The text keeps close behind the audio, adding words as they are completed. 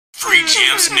Free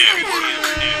Jams Network.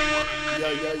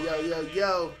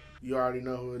 Yo. You already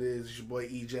know who it is. It's your boy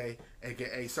EJ,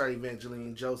 aka Sir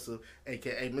Evangeline Joseph,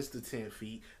 aka Mr. 10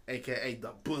 Feet, aka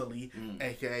The Bully,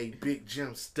 aka Big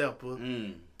Jim Stepper,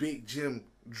 Big Jim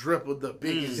Dripper, the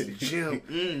biggest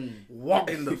Jim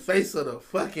walking the face of the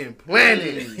fucking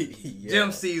planet.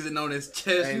 Jim season on his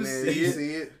chest. Hey, you man, see you it?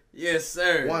 see it? Yes,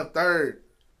 sir. 1/3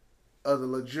 of the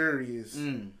luxurious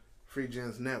Free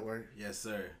Gems Network. Yes,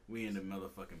 sir. We in the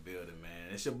motherfucking building,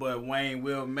 man. It's your boy Wayne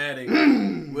Willmatic.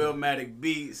 Willmatic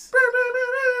Beats.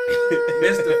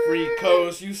 Mr. Free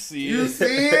Coast. You see it. You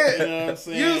see it? You know what I'm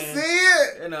saying? You see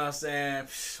it? You know what I'm saying?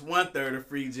 1/3 of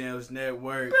Free Gems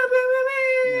Network.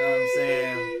 You know what I'm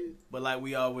saying? But like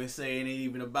we always say, it ain't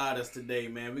even about us today,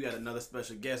 man. We got another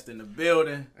special guest in the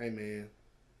building. Hey, man.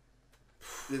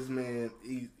 This man,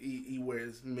 he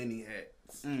wears many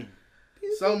hats.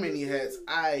 So many hats,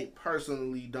 I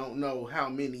personally don't know how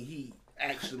many he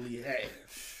actually has.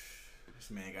 This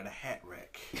man got a hat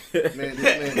rack. Man,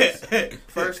 this man is,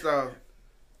 first off,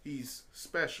 he's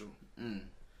special.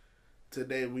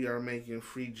 Today we are making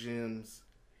Free Gems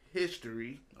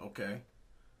history. Okay.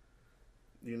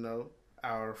 You know,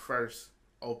 our first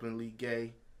openly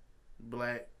gay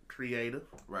black creator.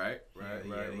 Right.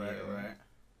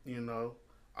 You know,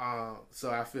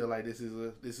 so I feel like this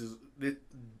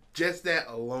just that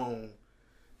alone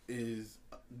is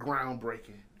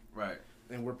groundbreaking. Right.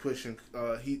 And we're pushing.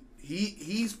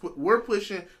 We're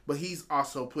pushing, but he's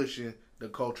also pushing the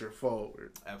culture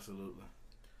forward. Absolutely.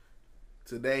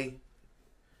 Today,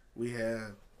 we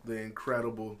have the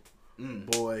incredible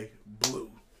Boy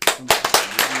Blue.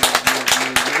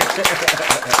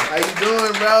 How you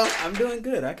doing, bro? I'm doing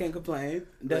good. I can't complain.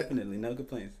 Definitely, no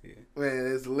complaints here. Man,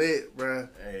 it's lit, bro.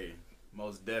 Hey,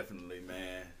 most definitely,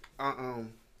 man.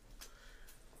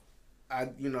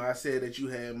 I said that you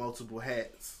had multiple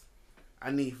hats.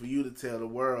 I need for you to tell the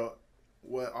world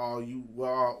what all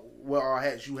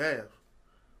hats you have.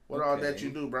 What all that you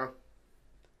do, bro?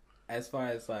 As far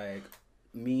as like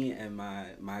me and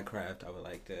my craft, I would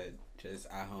like to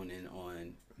I hone in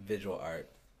on visual art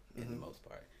in the most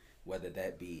part. Whether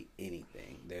that be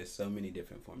anything. There's so many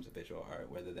different forms of visual art,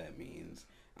 whether that means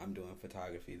I'm doing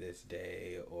photography this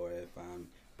day, or if I'm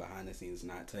behind the scenes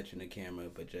not touching the camera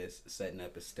but just setting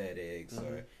up aesthetics,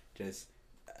 or just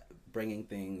bringing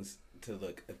things to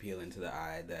look appealing to the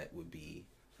eye. That would be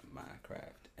my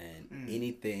craft. And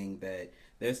anything that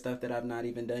there's stuff that I've not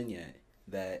even done yet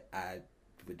that I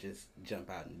would just jump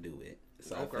out and do it.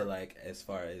 So I feel like as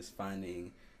far as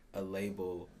finding a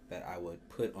label that I would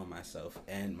put on myself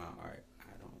and my art,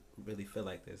 I don't really feel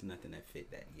like there's nothing that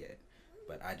fit that yet.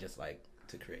 But I just like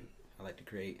to create. I like to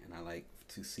create, and I like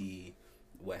to see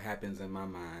what happens in my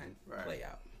mind play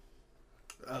out.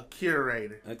 A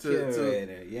curator.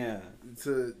 Yeah.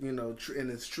 To, in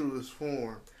its truest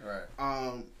form. Right.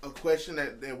 A question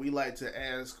that we like to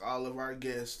ask all of our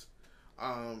guests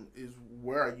is,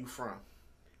 where are you from?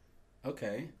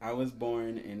 Okay. I was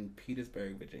born in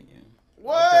Petersburg, Virginia.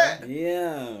 What? Okay.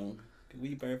 Yeah.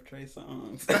 We birthed Trey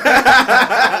Songz.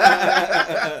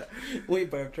 We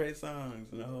birthed Trey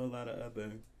Songz and a whole lot of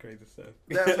other crazy stuff.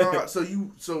 That's hard. So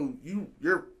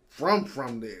you're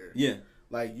from there. Yeah.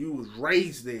 Like, you was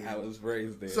raised there. I was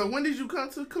raised there. So when did you come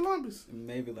to Columbus?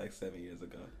 Maybe like 7 years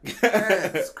ago.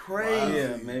 That's crazy.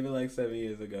 Yeah, maybe like 7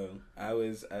 years ago. I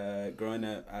was growing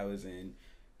up. I was in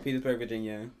Petersburg,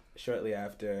 Virginia. Shortly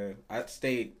after, I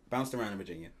bounced around in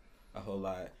Virginia a whole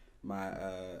lot. My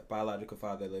biological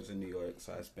father lives in New York,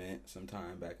 so I spent some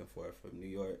time back and forth from New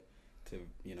York to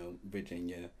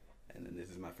Virginia, and then this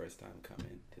is my first time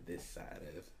coming to this side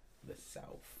of the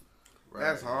South. Right.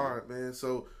 That's hard, man.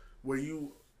 So were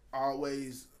you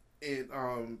always in?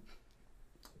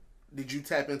 Did you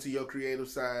tap into your creative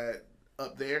side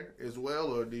up there as well,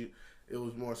 or it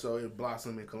was more so it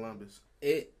blossomed in Columbus?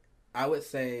 I would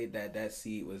say that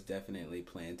seed was definitely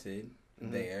planted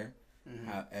there.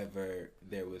 However,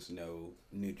 there was no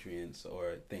nutrients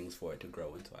or things for it to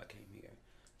grow until I came here.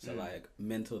 So like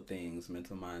mental things,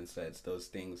 mental mindsets, those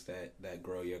things that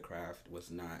grow your craft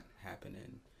was not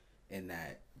happening in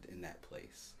that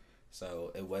place.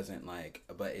 So it wasn't like,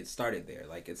 but it started there.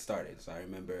 Like it started. So I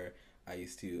remember I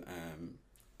used to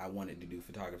I wanted to do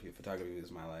photography. Photography was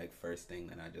my first thing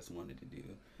that I just wanted to do.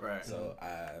 Right. So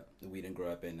we didn't grow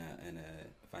up in a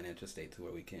financial state to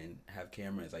where we can have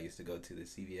cameras. I used to go to the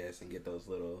CVS and get those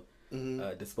little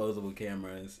disposable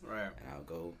cameras. Right. And I'll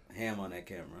go ham on that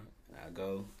camera. And I'll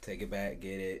go take it back,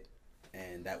 get it,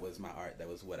 and that was my art. That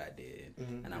was what I did,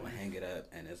 Mm-hmm. and I would hang it up.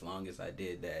 And as long as I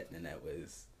did that, then that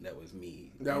was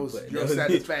me. That was But your that was me.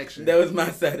 satisfaction. That was my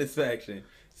satisfaction.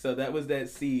 So that was that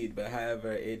seed. But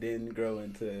however, it didn't grow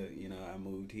into, I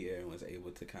moved here and was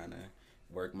able to kind of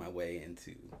work my way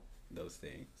into those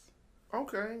things.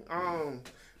 Okay.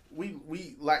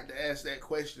 We like to ask that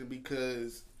question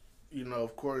because,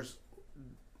 of course,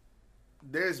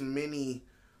 there's many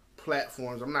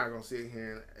platforms. I'm not gonna sit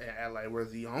here and act like we're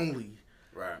the only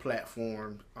Right.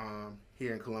 platform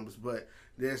here in Columbus, but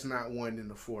there's not one in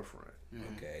the forefront.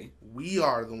 Okay. We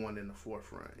are the one in the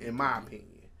forefront, in my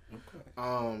opinion.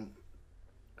 Okay.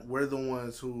 We're the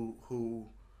ones who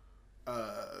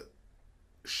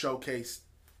showcase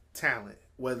talent,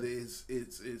 whether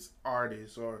it's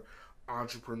artists or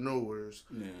entrepreneurs.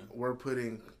 Yeah. We're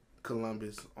putting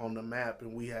Columbus on the map,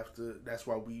 and we have to. That's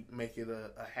why we make it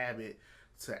a habit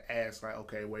to ask, like,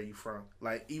 okay, where you from?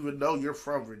 Like, even though you're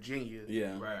from Virginia,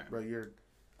 Yeah. Right. bro, you're.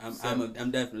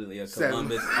 I'm definitely a Seven.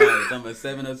 Columbus artist. I'm a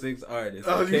 706 artist.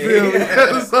 Oh, Okay? you feel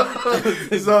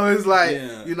me? so it's like,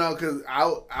 Yeah. because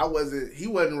I wasn't. He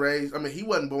wasn't raised. I mean, he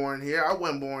wasn't born here. I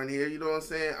wasn't born here. You know what I'm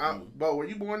saying? Bo, were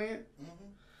you born here?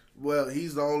 Well,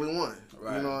 he's the only one.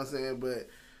 Right. You know what I'm saying? But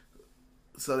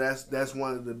so that's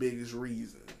one of the biggest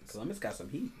reasons, Columbus got some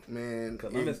heat. man.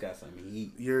 Columbus got some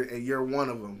heat. You're one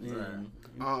of them.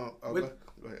 Yeah. Okay, With-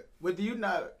 go ahead. With you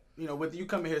not, with you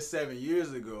coming here 7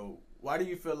 years ago, why do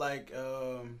you feel like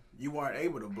you weren't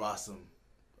able to blossom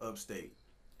upstate?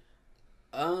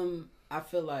 I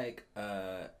feel like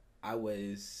I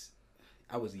was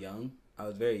young. I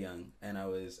was very young, and I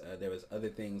was there was other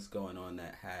things going on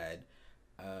that had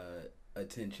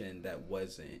attention that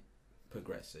wasn't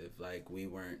progressive. Like we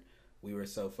were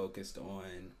so focused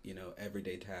on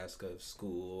everyday task of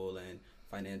school and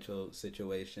financial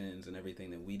situations and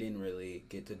everything that we didn't really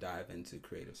get to dive into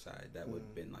creative side. That would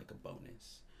have been like a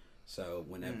bonus. So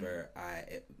whenever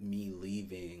me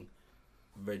leaving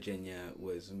Virginia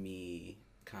was me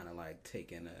kind of like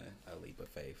taking a leap of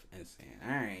faith and saying,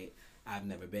 all right, I've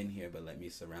never been here, but let me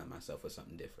surround myself with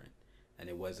something different. And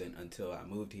it wasn't until I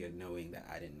moved here knowing that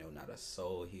I didn't know not a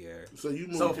soul here. So you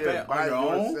moved So here fat by on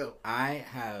your own? yourself. I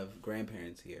have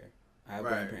grandparents here. Right.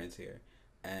 Grandparents here.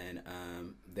 And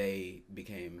they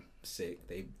became sick.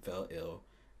 They fell ill.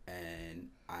 And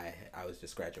I was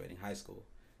just graduating high school.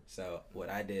 So what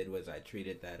I did was I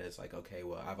treated that as like, okay,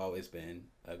 well, I've always been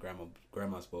a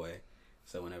grandma's boy.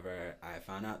 So whenever I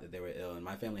found out that they were ill, and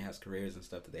my family has careers and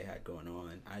stuff that they had going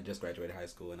on, I just graduated high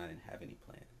school and I didn't have any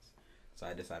plans. So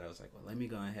I decided, I was like, well, let me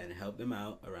go ahead and help them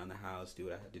out around the house, do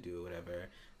what I had to do, whatever.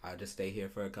 I'll just stay here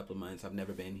for a couple of months. I've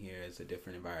never been here. It's a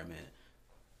different environment.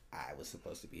 I was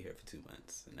supposed to be here for 2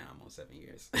 months, and now I'm on 7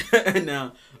 years.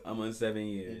 Now I'm on 7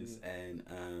 years,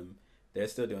 and they're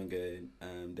still doing good.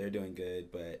 They're doing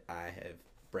good, but I have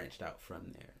branched out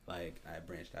from there. Like I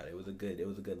branched out. It was a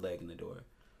good leg in the door.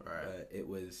 Right. But it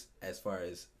was, as far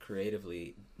as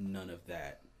creatively, none of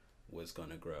that was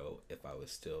gonna grow if I was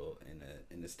still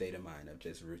in the state of mind of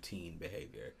just routine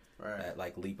behavior. Right. That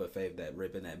like leap of faith, that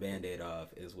ripping that Band-Aid off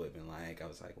is what been like. I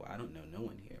was like, well, I don't know no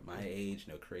one here. My age,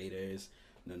 no creators,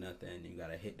 no nothing. You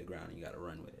gotta hit the ground and you gotta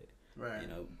run with it. Right.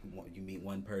 You meet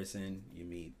one person, you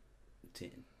meet 10.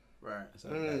 Right. So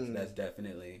that's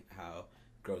definitely how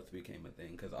growth became a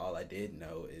thing. Because all I did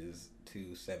know is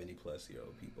 2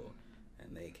 70-plus-year-old people,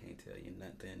 and they can't tell you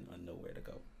nothing or nowhere to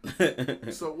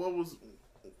go. So what was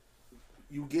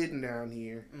you getting down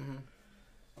here? Mm-hmm.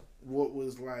 What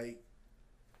was like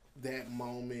that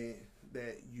moment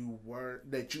that you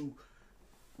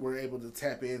were able to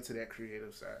tap into that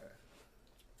creative side?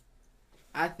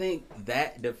 I think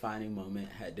that defining moment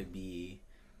had to be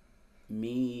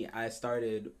me. I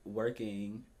started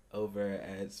working over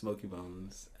at Smoky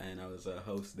Bones, and I was a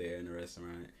host there in a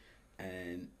restaurant.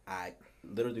 And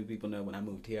little do people know, when I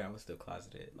moved here, I was still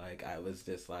closeted. Like, I was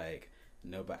just like,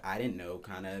 nobody, I didn't know,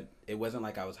 it wasn't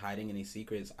like I was hiding any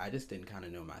secrets. I just didn't kind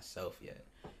of know myself yet.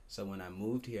 So when I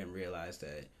moved here and realized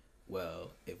that,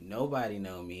 well, if nobody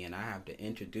know me and I have to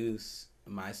introduce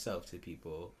myself to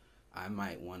people, I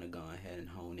might want to go ahead and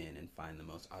hone in and find the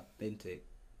most authentic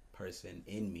person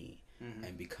in me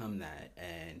and become that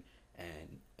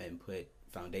and put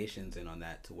foundations in on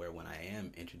that to where when I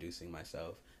am introducing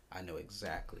myself, I know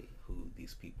exactly who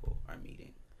these people are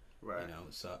meeting. Right.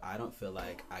 So I don't feel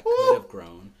like I could have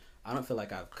grown. I don't feel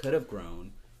like I could have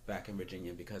grown back in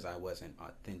Virginia because I wasn't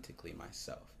authentically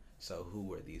myself. So who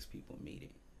were these people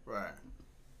meeting? Right.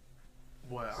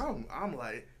 Well,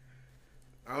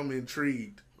 I'm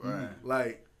intrigued. Right.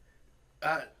 Like,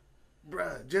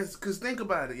 bruh, just cause think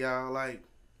about it, y'all. Like,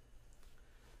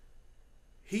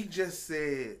 he just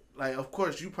said, like, of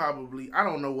course, you probably, I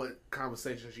don't know what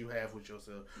conversations you have with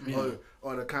yourself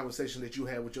or the conversation that you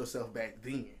had with yourself back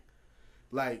then.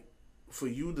 Like, for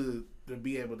you to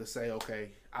be able to say,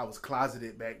 okay, I was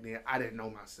closeted back then. I didn't know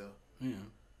myself. Yeah.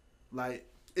 Like,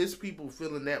 it's people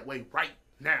feeling that way right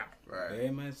now. Right.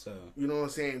 Very much so. You know what I'm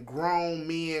saying? Grown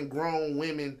men, grown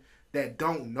women that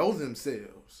don't know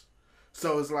themselves.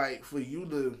 So it's like, for you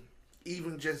to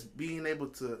even just being able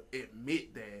to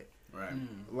admit that, Right.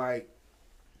 like,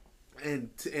 and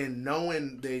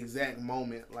knowing the exact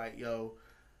moment, like, yo,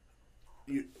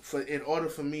 in order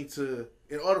for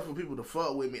people to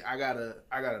fuck with me, I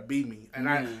gotta be me, and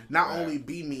I not only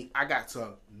be me, I got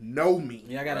to know me.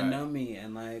 Yeah, I gotta know me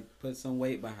and like put some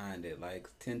weight behind it, like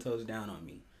 10 toes down on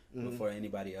me before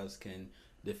anybody else can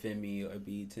defend me or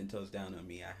be 10 toes down on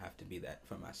me. I have to be that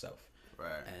for myself.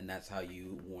 Right. And that's how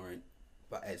you warrant.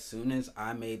 But as soon as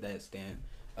I made that stand,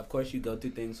 of course you go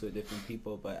through things with different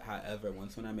people, but however, when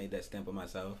I made that stand for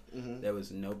myself, there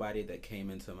was nobody that came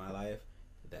into my life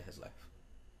that has left.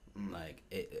 Like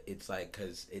it's like,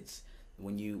 cause it's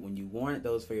when you warrant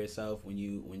those for yourself, when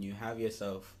you have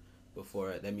yourself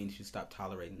before, that means you stop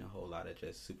tolerating a whole lot of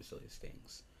just supercilious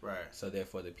things. Right. So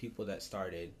therefore, the people that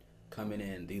started coming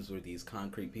in, these were these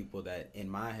concrete people that in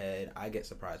my head, I get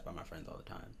surprised by my friends all the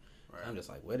time. Right. I'm just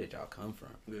like, where did y'all come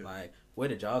from? Yeah. Like, where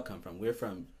did y'all come from? We're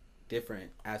from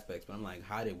different aspects, but I'm like,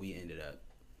 how did we ended up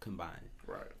combined?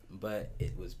 Right. But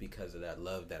it was because of that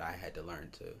love that I had to learn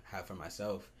to have for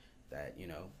myself that, you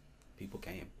know, people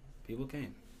came.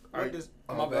 What does,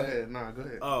 go ahead. Nah, go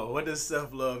ahead. Oh, what does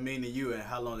self-love mean to you, and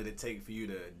how long did it take for you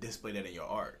to display that in your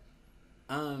art?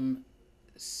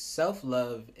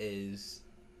 Self-love is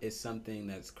something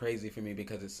that's crazy for me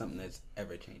because it's something that's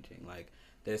ever changing. Like,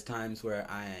 there's times where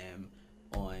I am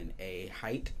on a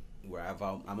height where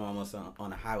I'm almost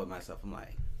on a high with myself. I'm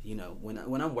like, you know, when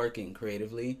I'm working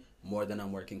creatively more than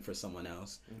I'm working for someone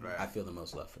else, I feel the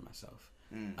most love for myself.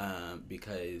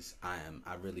 Because I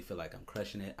really feel like I'm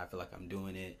crushing it. I feel like I'm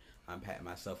doing it. I'm patting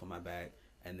myself on my back,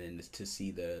 and then to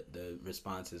see the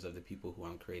responses of the people who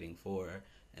I'm creating for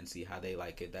and see how they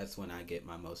like it. That's when I get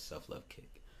my most self-love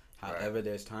kick. However,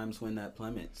 there's times when that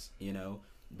plummets, you know,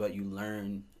 but you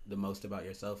learn the most about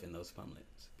yourself in those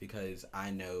plummets, because I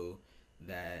know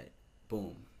that,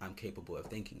 boom, I'm capable of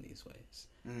thinking these ways.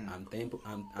 I'm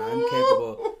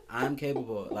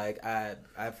capable. Like, I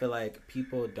feel like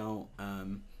people don't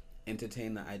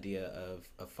entertain the idea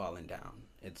of falling down.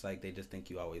 It's like they just think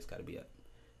you always got to be up.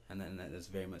 And then that's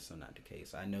very much so not the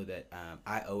case. I know that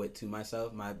I owe it to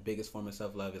myself. My biggest form of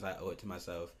self-love is I owe it to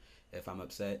myself. If I'm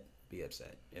upset, be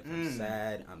upset. If I'm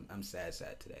sad, I'm sad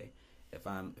today. If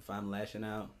I'm lashing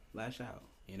out, lash out.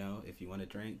 You know, if you want to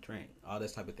drink. All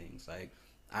this type of things. Like,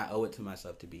 I owe it to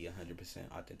myself to be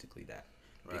 100% authentically that.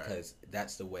 Because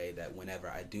that's the way that whenever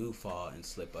I do fall and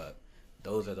slip up,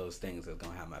 those are those things that's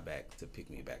going to have my back to pick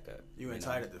me back up. You're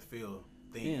entitled to feel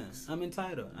things. Yeah, I'm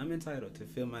entitled to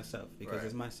feel myself because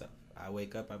it's myself. I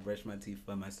wake up, I brush my teeth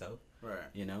for myself. Right.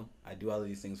 You know, I do all of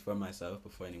these things for myself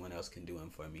before anyone else can do them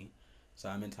for me. So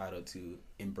I'm entitled to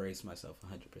embrace myself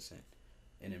 100%.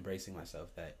 And embracing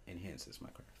myself, that enhances my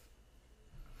craft.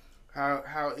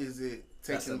 How is it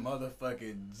taking... That's a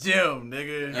motherfucking gym,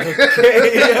 nigga.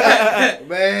 Okay.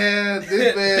 Man,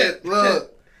 this man,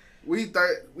 look, we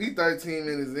 13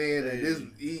 minutes in, and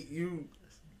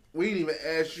we didn't even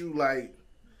ask you, like,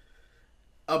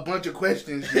 a bunch of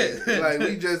questions yet. Like,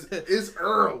 it's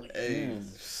early. And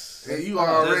you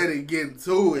already getting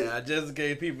to it. Yeah, I just in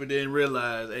case people didn't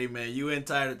realize, hey, man, you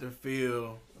entitled to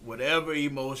feel whatever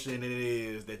emotion it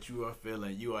is that you are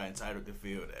feeling. You are entitled to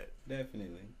feel that.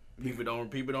 Definitely. People don't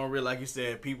realize, like you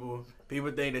said, people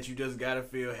think that you just gotta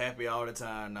feel happy all the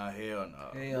time. Nah, hell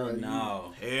no. Hell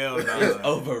no. It's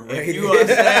overrated. If you are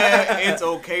sad, it's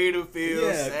okay to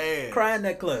feel sad. Cry in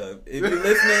that club. If you're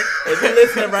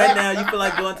listening right now, you feel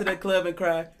like going to that club and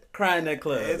cry in that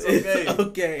club. It's okay. It's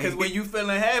okay. Because when you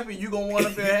feeling happy, you gonna want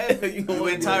to feel happy. You're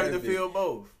entitled to feel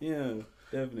both. Yeah,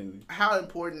 definitely. How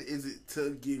important is it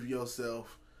to give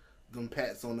yourself them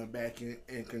pats on the back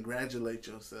and congratulate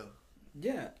yourself?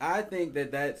 Yeah, I think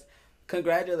that's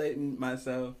congratulating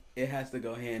myself. It has to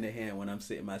go hand in hand when I'm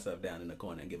sitting myself down in the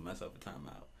corner and giving myself a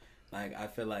timeout. Like, I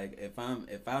feel like if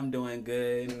I'm doing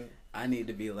good, I need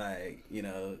to be like, you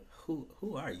know,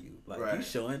 who are you? Like, you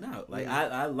showing out. Like,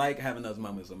 I like having those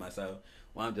moments with myself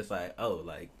where I'm just like, oh,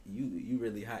 like, you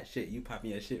really hot shit. You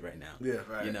popping your shit right now. Yeah,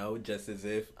 right. You know, just as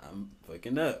if I'm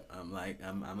fucking up. I'm like,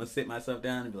 I'm gonna sit myself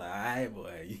down and be like, all right,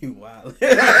 boy, you wild.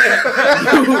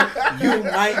 you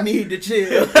might need to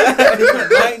chill. You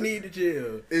might need to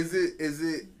chill. Is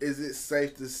it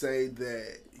safe to say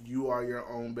that you are your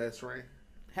own best friend?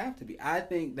 have to be. I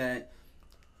think that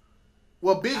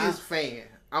Well, biggest fan.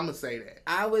 I'm gonna say that.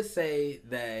 I would say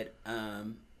that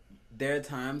there are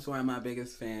times where I'm my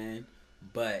biggest fan,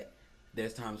 but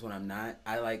there's times when I'm not.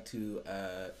 I like to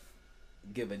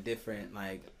give a different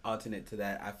like alternate to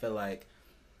that. I feel like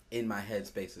in my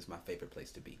headspace is my favorite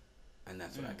place to be, and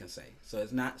that's what I can say. So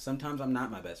it's not. Sometimes I'm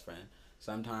not my best friend.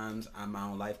 Sometimes I'm my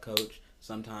own life coach.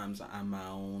 Sometimes I'm my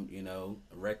own,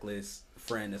 reckless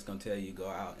friend that's gonna tell you go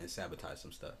out and sabotage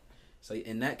some stuff. So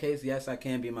in that case, yes, I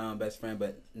can be my own best friend,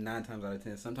 but 9 times out of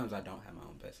 10, sometimes I don't have my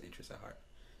own best interests at heart.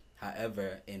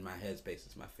 However, in my headspace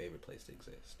is my favorite place to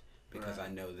exist because I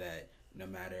know that no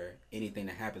matter anything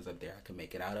that happens up there, I can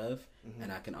make it out of,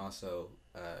 and I can also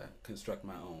construct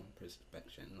my own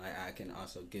perspective. Like I can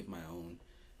also give my own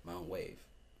wave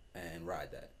and ride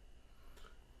that.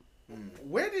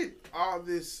 Where did all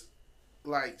this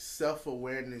like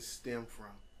self-awareness stem from?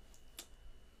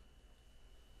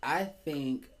 I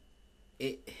think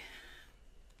it,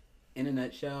 in a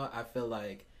nutshell, I feel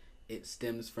like it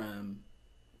stems from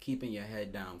keeping your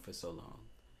head down for so long.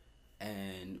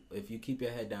 And if you keep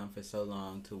your head down for so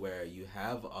long to where you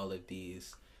have all of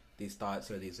these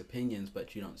thoughts or these opinions,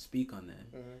 but you don't speak on them,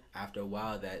 after a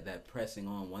while that pressing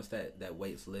on, once that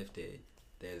weight's lifted,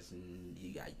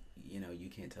 you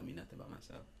can't tell me nothing about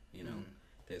myself.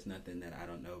 There's nothing that I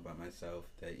don't know about myself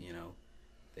that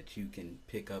that you can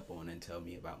pick up on and tell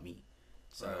me about me.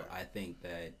 So I think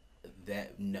that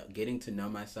getting to know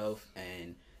myself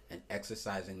and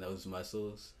exercising those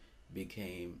muscles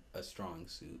became a strong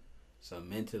suit. So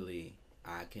mentally,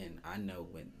 I know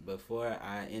before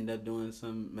I end up doing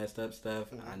some messed up stuff,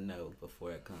 I know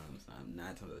before it comes. I'm 9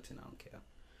 times out of 10, I don't care.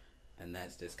 And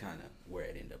that's just kind of where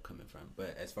it ended up coming from.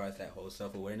 But as far as that whole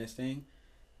self-awareness thing,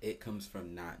 it comes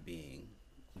from not being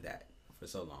that for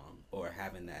so long, or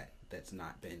having that's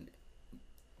not been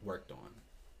worked on.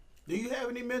 Do you have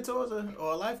any mentors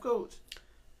or a life coach?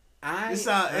 It It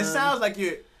sounds like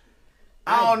you're.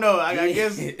 I don't know. I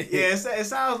guess it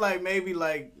sounds like maybe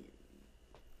like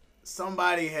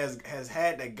somebody has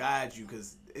had to guide you,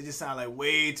 because it just sounds like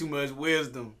way too much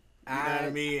wisdom. You know what I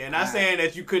mean? And not saying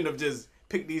that you couldn't have just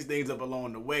picked these things up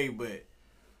along the way, but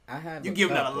you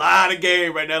giving out a lot of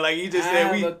game right now. Like you just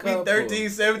said, we 13,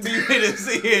 17 minutes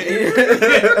in.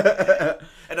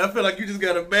 And I feel like you just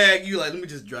got a bag. You like, let me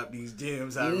just drop these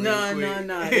gems out real quick.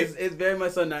 No. It's very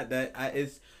much so not that.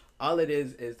 All it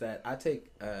is that I take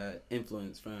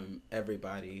influence from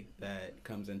everybody that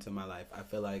comes into my life. I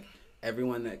feel like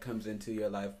everyone that comes into your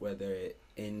life, whether it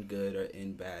in good or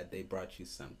in bad, they brought you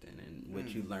something, and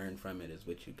what you learn from it is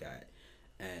what you got.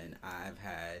 And I've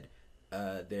had,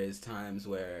 there's times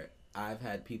where I've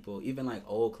had people, even like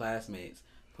old classmates,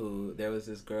 who there was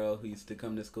this girl who used to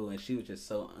come to school, and she was just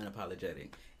so unapologetic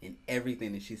in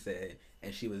everything that she said,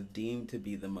 and she was deemed to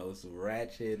be the most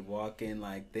ratchet walking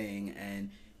like thing, and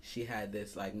she had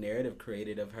this like narrative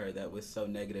created of her that was so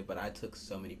negative, but I took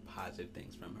so many positive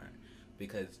things from her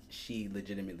because she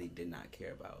legitimately did not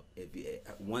care about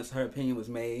once her opinion was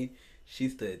made, she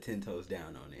stood 10 toes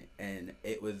down on it, and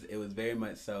it was very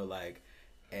much so like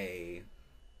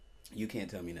you can't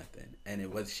tell me nothing, and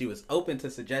she was open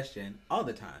to suggestion all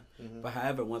the time. But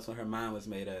however, once when her mind was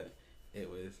made up, it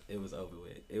was over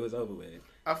with. It was over with.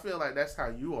 I feel like that's how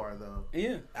you are though.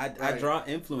 Yeah, I draw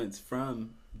influence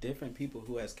from different people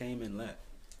who has came and left.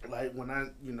 Like when I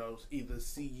either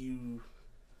see you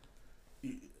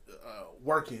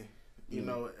working,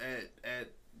 at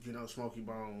Smoky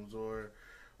Bones, or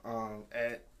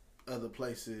at other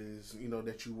places,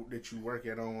 that you work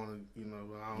at. I don't want to,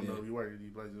 I don't know if you work at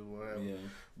these places or whatever. Yeah.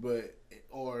 But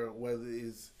or whether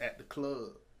it's at the club.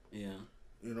 Yeah.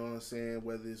 You know what I'm saying?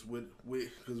 Whether it's with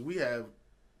because we have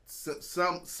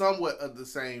somewhat of the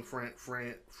same friend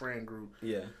group.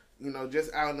 Yeah.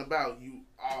 Just out and about, you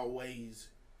always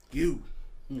you.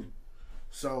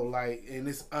 So like, and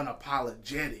it's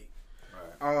unapologetic.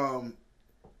 Right.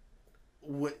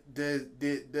 What did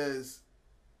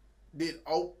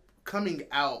coming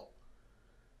out,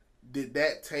 did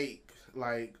that take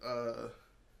like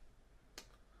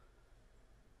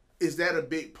is that a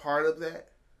big part of that?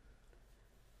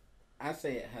 I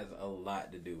say it has a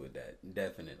lot to do with that.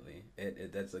 Definitely,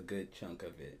 that's a good chunk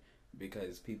of it,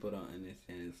 because people don't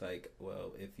understand. It's like,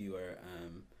 well, if you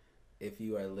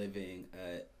are living,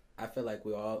 I feel like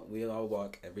we all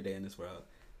walk every day in this world.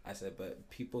 I said, but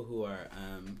people who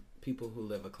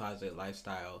live a closet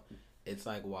lifestyle, it's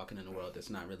like walking in a world that's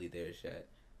not really theirs yet.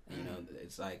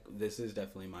 It's like, this is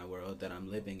definitely my world that I'm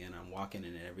living in. I'm walking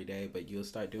in it every day, but you'll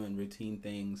start doing routine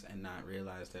things and not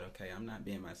realize that, okay, I'm not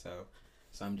being myself.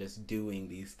 So I'm just doing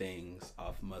these things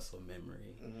off muscle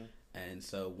memory. Mm-hmm. And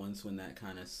so when that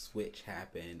kind of switch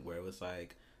happened where it was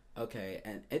like, okay,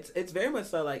 and it's very much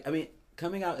so like, I mean,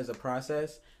 coming out is a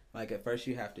process. Like at first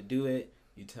you have to do it.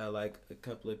 You tell like a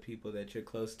couple of people that you're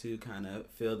close to, kind of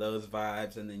feel those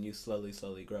vibes, and then you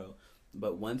slowly grow.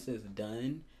 But once it's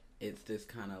done, it's this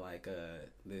kind of like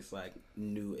this like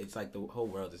new. It's like the whole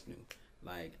world is new.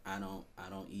 Like I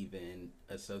don't even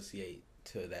associate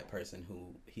to that person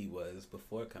who he was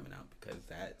before coming out, because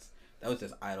that was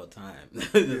just idle time.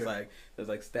 It's like it was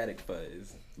like static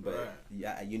fuzz. But Right.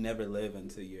 yeah, you never live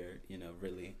until you're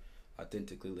really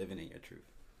authentically living in your truth.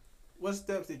 What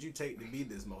steps did you take to be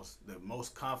the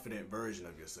most confident version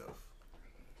of yourself?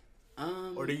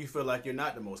 Or do you feel like you're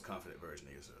not the most confident version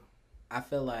of yourself? I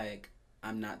feel like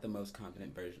I'm not the most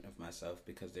confident version of myself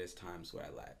because there's times where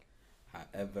I lack.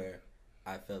 However,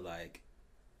 I feel like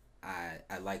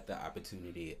I like the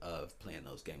opportunity of playing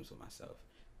those games with myself,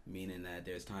 meaning that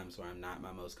there's times where I'm not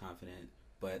my most confident,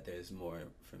 but there's more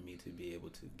for me to be able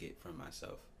to get from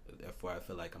myself. Therefore, I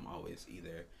feel like I'm always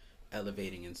either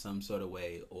elevating in some sort of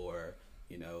way or,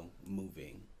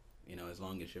 moving. As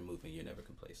long as you're moving, you're never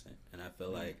complacent. And I feel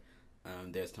like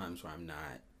there's times where I'm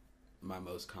not my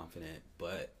most confident,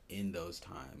 but in those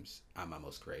times, I'm my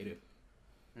most creative.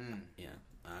 Yeah,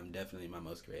 I'm definitely my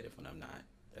most creative when I'm not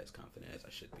as confident as I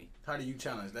should be. How do you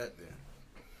challenge that then?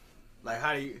 Like,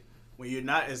 how do you, when you're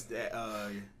not as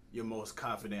your most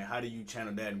confident, how do you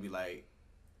channel that and be like,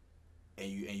 and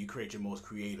you create your most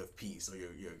creative piece or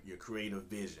your creative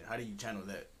vision? How do you channel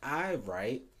that? I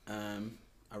write.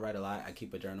 I write a lot. I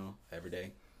keep a journal every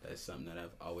day. That's something that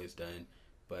I've always done.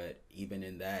 But even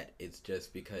in that, it's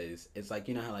just because it's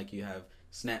like, how like you have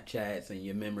Snapchats and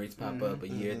your memories pop up a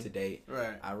year to date.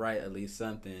 Right. I write at least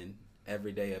something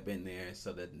every day up in there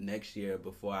so that next year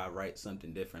before I write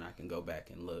something different, I can go back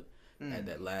and look at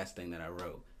that last thing that I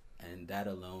wrote. And that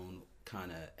alone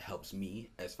kind of helps me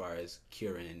as far as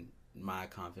curing my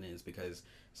confidence, because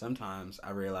sometimes I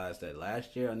realized that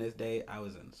last year on this day I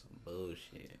was in some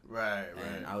bullshit. Right.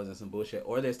 And I was in some bullshit.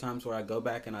 Or there's times where I go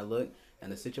back and I look and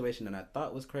the situation that I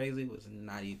thought was crazy was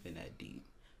not even that deep.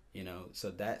 So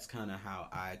that's kind of how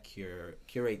I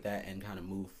curate that and kind of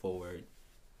move forward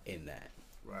in that.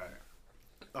 Right.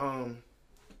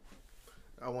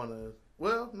 I want to.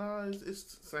 Well, no, it's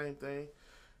the same thing.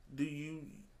 Do you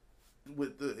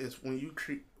it's when you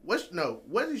create?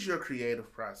 What is your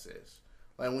creative process?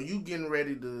 Like when you getting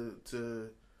ready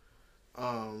to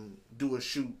do a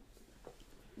shoot,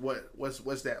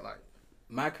 what's that like?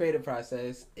 My creative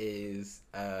process is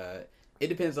it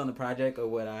depends on the project or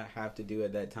what I have to do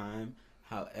at that time.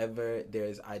 However,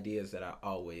 there's ideas that I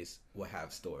always will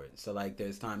have stored. So like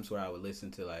there's times where I would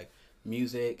listen to like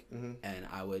music and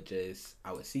I would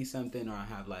see something, or I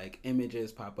have like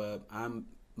images pop up. I'm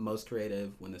most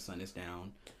creative when the sun is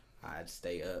down. I'd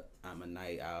stay up. I'm a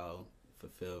night owl.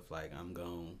 Fulfilled, like I'm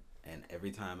gone. And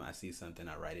every time I see something,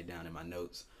 I write it down in my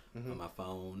notes on my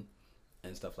phone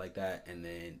and stuff like that. And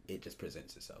then it just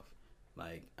presents itself.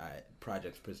 Like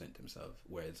projects present themselves,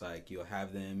 where it's like you'll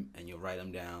have them and you'll write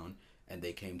them down, and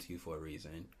they came to you for a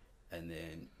reason. And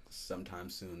then sometime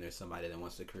soon, there's somebody that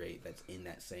wants to create that's in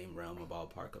that same realm of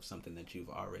ballpark of something that you've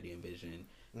already envisioned,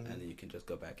 and then you can just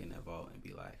go back in that vault and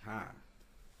be like,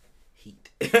 heat.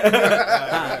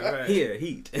 Right. Here,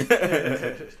 heat.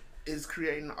 Is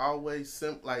creating always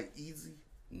easy?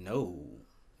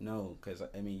 No, because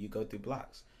I mean, you go through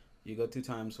blocks. You go through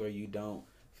times where you don't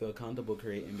feel comfortable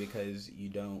creating because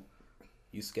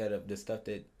you scared of the stuff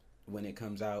that when it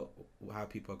comes out, how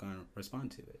people are going to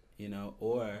respond to it,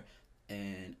 or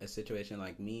in a situation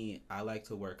like me, I like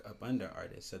to work up under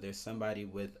artists. So there's somebody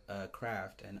with a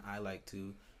craft and I like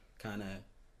to kind of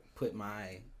put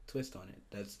my twist on it.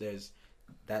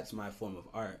 That's my form of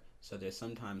art. So there's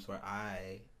sometimes where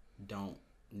I don't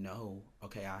know,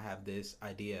 okay, I have this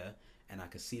idea and I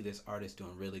could see this artist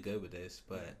doing really good with this,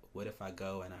 but what if I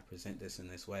go and I present this in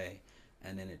this way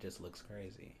and then it just looks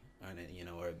crazy, and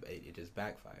or it just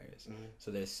backfires. So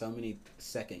there's so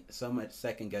much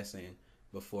second guessing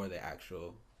before the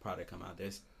actual product come out.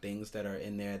 There's things that are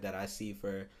in there that I see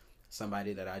for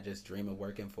somebody that I just dream of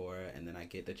working for, and then I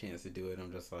get the chance to do it.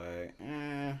 I'm just like,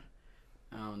 I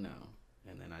don't know,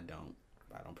 and then I don't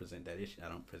present that issue. I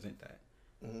don't present that.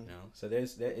 So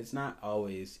it's not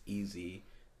always easy,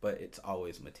 but it's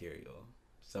always material.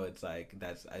 So it's like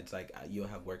you'll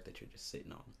have work that you're just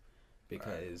sitting on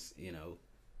because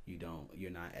you're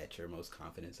not at your most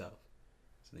confident self.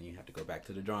 So then you have to go back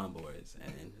to the drawing boards,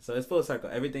 and so it's full circle.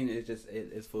 Everything is just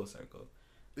it's full circle.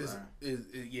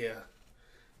 Yeah,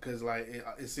 because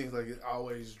it seems like it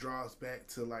always draws back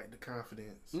to like the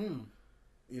confidence.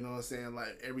 You know what I'm saying?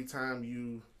 Like every time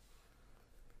you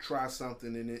try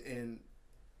something and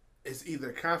it's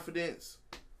either confidence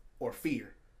or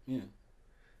fear. Yeah.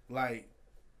 Like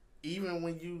even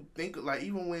when you think like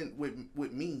even when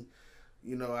with me,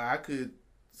 you know, I could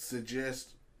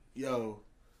suggest, yo,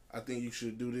 I think you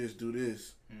should do this,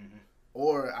 Mm-hmm.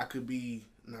 or I could be,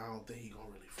 no, I don't think he gonna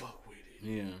really fuck with it.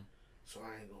 Yeah. So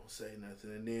I ain't gonna say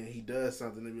nothing. And then he does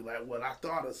something and be like, well, I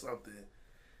thought of something.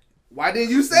 Why didn't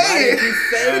you say Why it? did you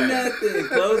say nothing?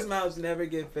 Closed mouths never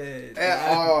get fed.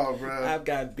 At all, bro. I've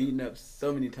got beaten up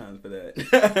so many times for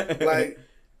that. Like,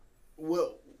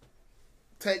 well,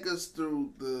 take us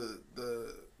through the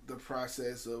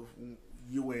process of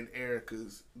you and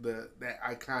Erica's that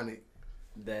iconic.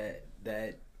 That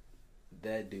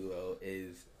duo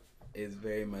is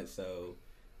very much so.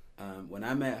 When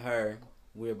I met her,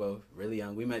 we were both really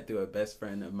young. We met through a best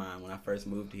friend of mine when I first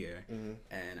moved here,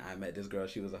 and I met this girl.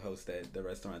 She was a host at the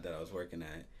restaurant that I was working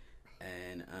at,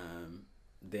 and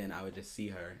then I would just see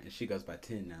her, and she goes by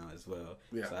 10 now as well.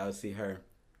 Yeah. So I would see her,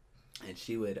 and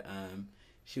she would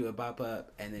bop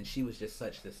up, and then she was just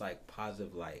such this like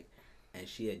positive light, and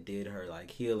she had did her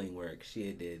like healing work. She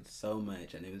had did so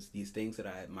much, and it was these things that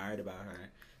I admired about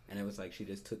her, and it was like she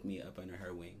just took me up under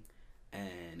her wing,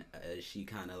 and she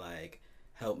kind of like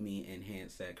helped me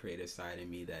enhance that creative side in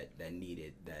me that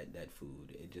needed that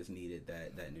food. It just needed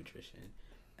that nutrition,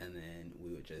 and then we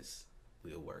would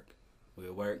work,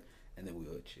 and then we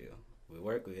would chill. We would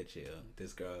work, we would chill.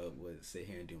 This girl would sit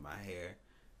here and do my hair.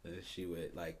 She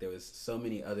would like, there was so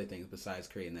many other things besides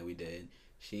creating that we did.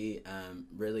 She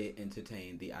really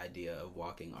entertained the idea of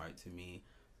walking art to me,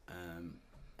 and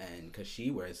because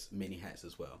she wears many hats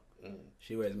as well.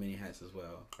 She wears many hats as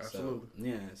well. Absolutely. So,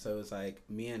 yeah, so it's like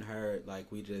me and her,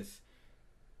 like we just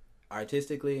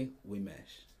artistically we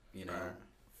mesh. You know,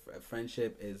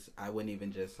 friendship is, I wouldn't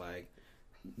even just like,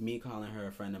 me calling her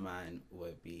a friend of mine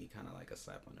would be kind of like a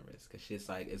slap on the wrist, because she's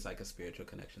like, it's like a spiritual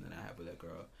connection that I have with that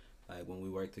girl. Like when we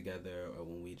work together or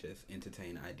when we just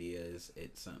entertain ideas,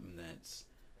 it's something that's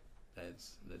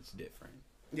different.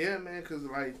 Yeah, man, because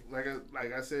like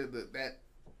I said, that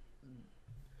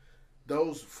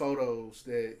those photos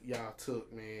that y'all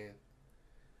took, man,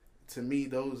 to me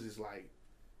those is like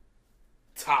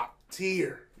top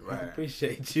tier. I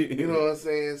appreciate you. You know what I'm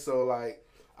saying? So like,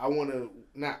 I want to,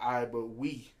 not I, but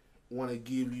we want to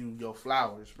give you your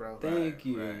flowers, bro. Thank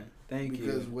you. Thank you.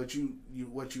 Because what you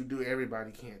do,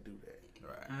 everybody can't do that.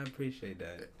 Right. I appreciate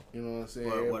that. You know what I'm saying?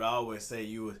 But what I always say,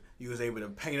 you was able to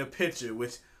paint a picture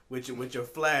with your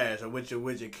flash or with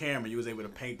your camera. You was able to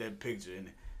paint that picture, and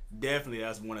definitely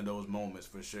that's one of those moments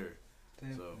for sure.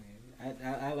 Definitely. So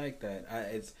I like that.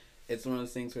 It's one of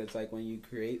those things where it's like when you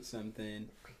create something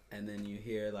and then you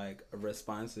hear like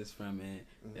responses from it,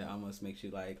 it almost makes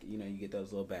you like, you know, you get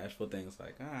those little bashful things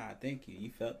like, thank you. You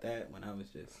felt that when I was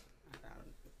just,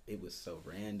 it was so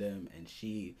random,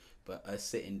 but us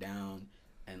sitting down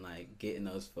and like getting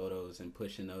those photos and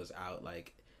pushing those out,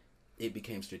 like it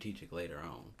became strategic later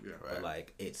on. Yeah, right. But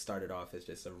like it started off as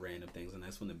just some random things, and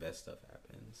that's when the best stuff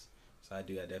happens. So I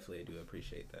definitely do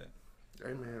appreciate that.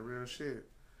 Hey man, real shit.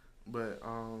 But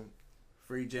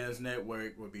Free Gems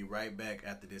Network will be right back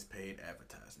after this paid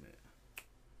advertisement.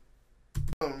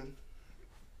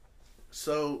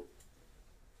 So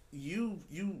you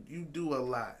do a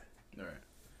lot. All right.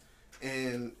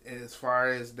 And as far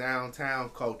as downtown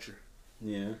culture,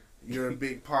 Yeah. you're a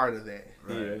big part of that.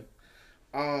 Right.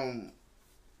 Yeah.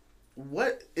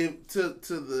 What if to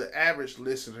the average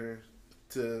listener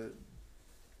to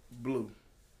Blue?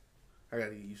 I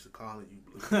gotta get used to calling you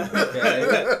Blue.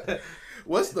 Okay.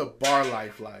 What's the bar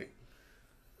life like?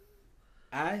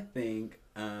 I think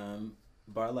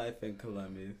bar life in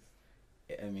Columbus,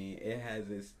 I mean, it has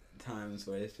its times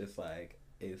where it's just like,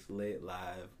 it's lit,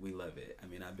 live, we love it. I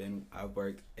mean, I've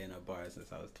worked in a bar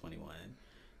since I was 21.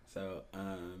 So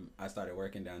I started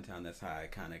working downtown. That's how I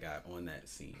kind of got on that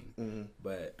scene. Mm-hmm.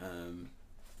 But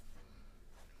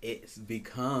it's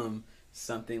become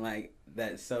something like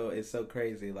that. So it's so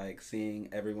crazy, like seeing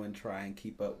everyone try and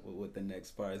keep up with what the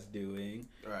next bar is doing,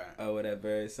 Right. or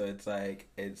whatever. So it's like,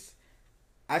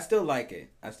 I still like it.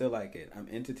 I'm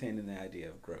entertaining the idea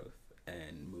of growth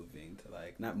and moving to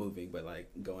like, not moving, but like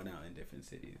going out in different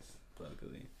cities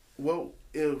locally. Well,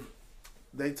 if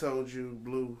they told you,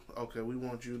 Blue, okay, we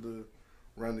want you to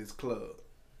run this club,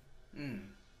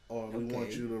 or we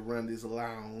want you to run this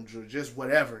lounge, or just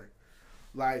whatever,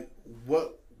 like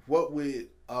what would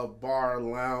a bar,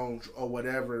 lounge, or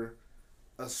whatever,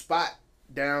 a spot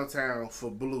downtown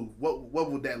for Blue,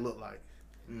 what would that look like?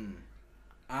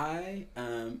 I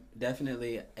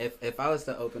definitely, if I was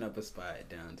to open up a spot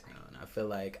downtown, I feel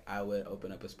like I would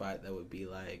open up a spot that would be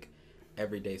like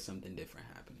every day something different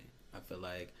happening. I feel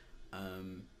like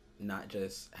not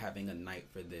just having a night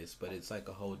for this, but it's like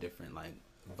a whole different like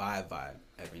vibe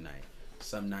every night.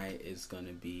 Some night is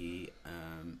gonna be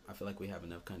I feel like we have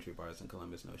enough country bars in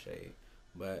Columbus, no shade,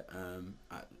 but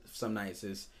some nights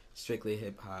is strictly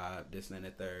hip hop, this and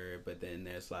the third, but then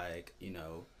there's like, you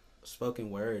know, spoken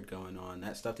word going on,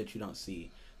 that stuff that you don't see,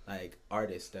 like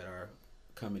artists that are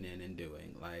coming in and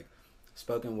doing like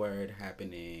spoken word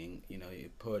happening, you know, your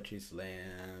poetry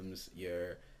slams,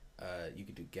 your you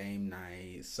could do game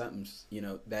nights, something, you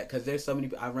know, that, because there's so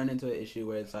many. I run into an issue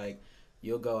where it's like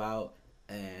you'll go out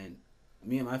and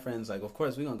me and my friends, like, of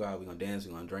course we're gonna go out, we're gonna dance,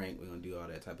 we're gonna drink, we're gonna do all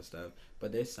that type of stuff,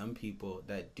 but there's some people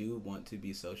that do want to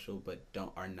be social but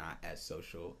are not as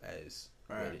social as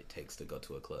what it takes to go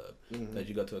to a club. Because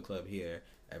you go to a club here,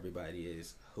 everybody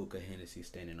is hookah, Hennessy,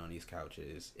 standing on these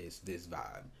couches. It's this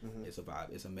vibe. It's a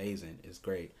vibe. It's amazing. It's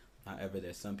great. However,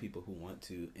 there's some people who want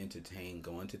to entertain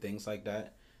going to things like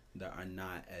that are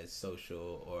not as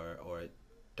social or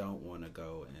don't want to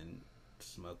go and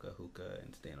smoke a hookah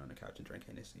and stand on the couch and drink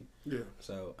Hennessy. Yeah.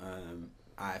 So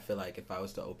I feel like if I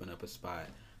was to open up a spot,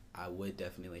 I would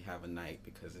definitely have a night,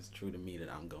 because it's true to me that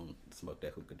I'm going to smoke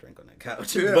that hookah, drink on that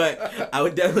couch. But I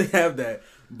would definitely have that.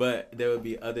 But there would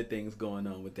be other things going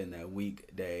on within that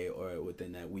weekday or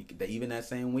within that week, even that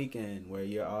same weekend where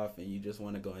you're off and you just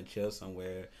want to go and chill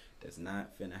somewhere that's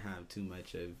not finna have too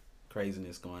much of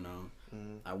craziness going on.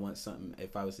 I want something,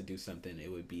 if I was to do something, it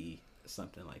would be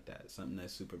something like that. Something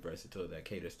that's super versatile, that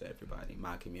caters to everybody,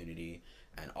 my community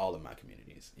and all of my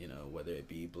communities, you know, whether it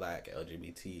be Black,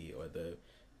 LGBT, or the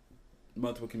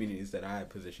multiple communities that I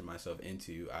position myself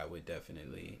into. I would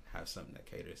definitely have something that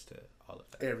caters to all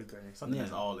of that. Everything. Something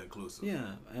that's all inclusive.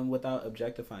 Yeah, and without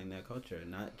objectifying that culture,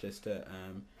 not just to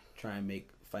try and make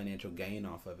financial gain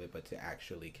off of it, but to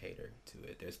actually cater to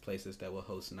it. There's places that will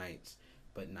host nights,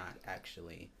 but not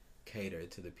actually cater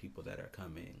to the people that are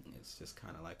coming. It's just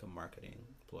kind of like a marketing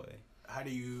ploy. How do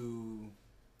you,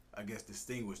 I guess,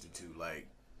 distinguish the two? Like,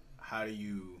 how do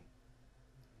you...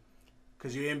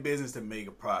 Because you're in business to make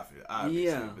a profit, obviously.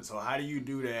 Yeah. So how do you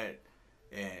do that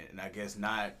and I guess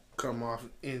not... come off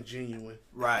ingenuine.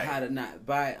 Right. How to not...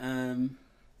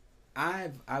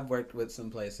 I've worked with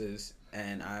some places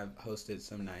and I've hosted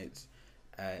some nights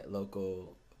at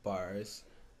local bars,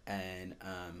 and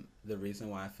the reason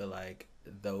why I feel like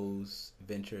those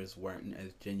ventures weren't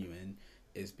as genuine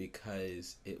is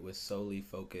because it was solely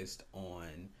focused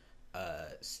on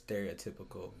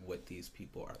stereotypical what these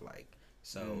people are like.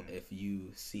 So if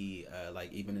you see,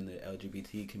 like even in the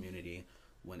LGBT community,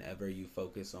 whenever you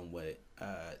focus on what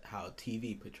how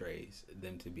TV portrays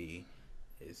them to be,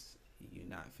 is you're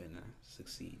not finna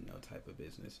succeed no type of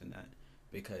business in that.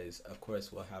 Because of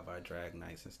course we'll have our drag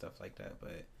nights and stuff like that,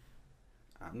 but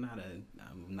I'm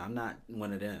not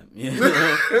one of them. You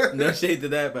know? No shade to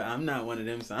that, but I'm not one of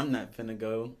them, so I'm not finna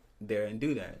go there and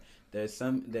do that.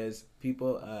 There's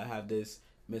people have this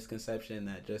misconception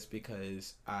that just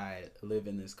because I live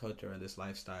in this culture or this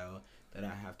lifestyle that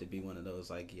I have to be one of those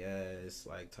like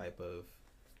type of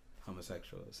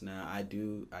homosexuals. Now I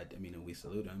mean we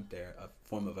salute them, they're a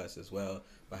form of us as well,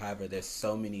 but however there's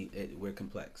so many, we're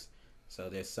complex, so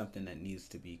there's something that needs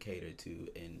to be catered to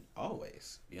in all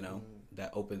ways, you know,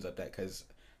 that opens up that, because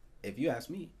if you ask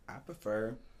me, I'm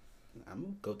gonna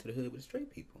go to the hood with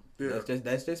straight people.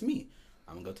 That's just me.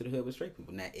 I'm gonna go to the hood with straight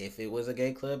people. Now, if it was a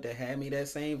gay club that had me that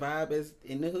same vibe as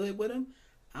in the hood with them,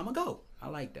 I'm gonna go. I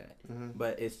like that.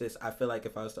 But it's just, I feel like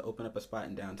if I was to open up a spot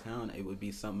in downtown, it would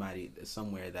be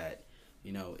somewhere that,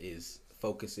 you know, is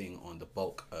focusing on the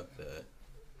bulk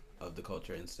of the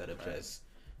culture instead of just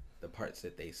the parts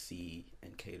that they see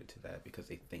and cater to that because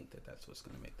they think that that's what's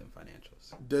gonna make them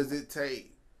financials.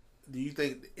 Do you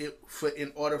think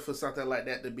in order for something like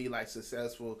that to be like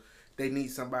successful, they need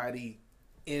somebody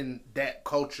in that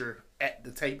culture at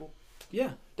the table?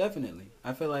 Yeah, definitely.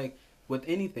 I feel like with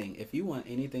anything, if you want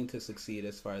anything to succeed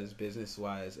as far as business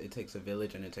wise, it takes a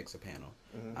village and it takes a panel.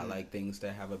 I like things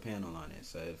that have a panel on it.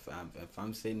 So if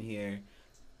I'm sitting here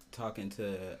talking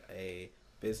to a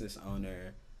business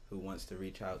owner who wants to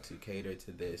reach out to cater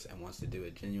to this and wants to do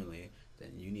it genuinely,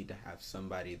 then you need to have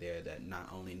somebody there that not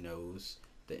only knows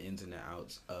the ins and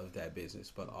outs of that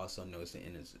business, but also knows the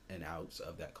ins and outs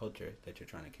of that culture that you're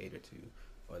trying to cater to,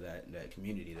 or that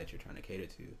community that you're trying to cater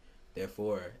to.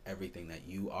 Therefore, everything that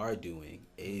you are doing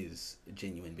is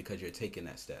genuine because you're taking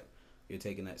that step. You're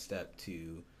taking that step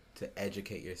to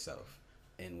educate yourself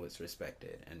in what's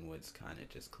respected and what's kind of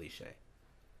just cliche.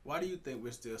 Why do you think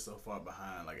we're still so far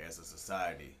behind, like as a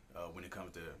society, when it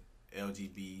comes to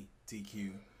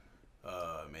LGBTQ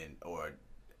or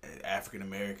African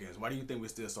Americans? Why do you think we're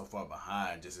still so far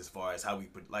behind, just as far as how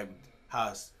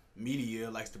how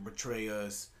media likes to portray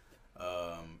us,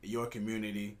 your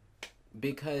community.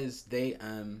 Because they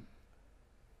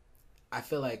I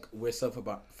feel like we're so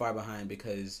far behind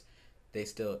because they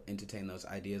still entertain those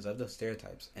ideas of those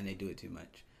stereotypes, and they do it too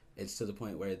much. It's to the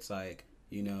point where it's like,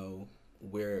 you know,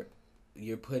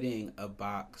 you're putting a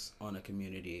box on a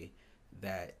community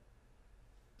that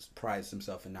prides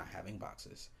themselves in not having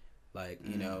boxes. Like,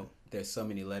 you know, there's so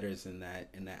many letters in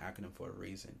that acronym for a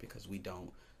reason, because we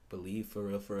don't believe for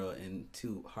real in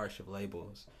too harsh of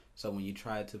labels. So when you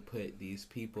try to put these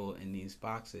people in these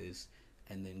boxes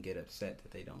and then get upset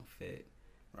that they don't fit,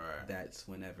 Right. that's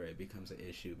whenever it becomes an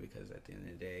issue, because at the end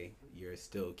of the day, you're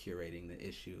still curating the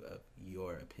issue of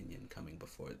your opinion coming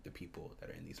before the people that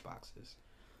are in these boxes.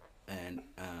 And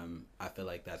I feel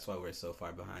like that's why we're so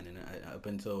far behind. And up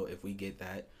until if we get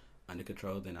that under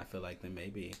control, then I feel like then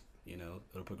maybe, you know,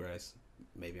 it'll progress.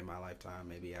 Maybe in my lifetime,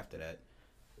 maybe after that.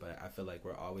 But I feel like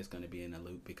we're always going to be in a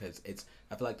loop, because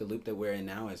I feel like the loop that we're in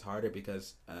now is harder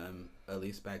because at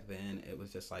least back then it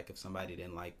was just like if somebody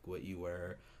didn't like what you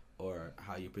were or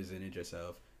how you presented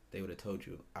yourself, they would have told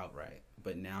you outright.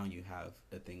 But now you have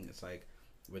a thing that's like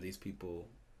where these people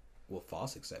will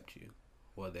false accept you.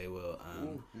 Well, they will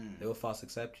false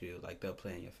accept you. Like, they'll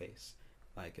play in your face.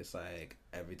 Like, it's like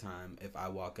every time if I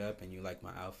walk up and you like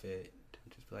my outfit,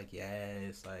 just be like,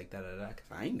 yes, like da da da.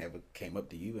 Cause I ain't never came up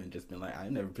to you and just been like, I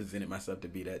never presented myself to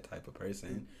be that type of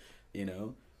person, you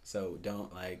know. So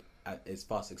don't like it's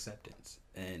false acceptance,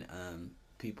 and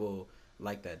people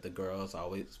like that. The girls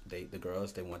they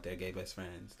want their gay best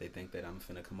friends. They think that I'm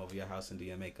finna come over your house and do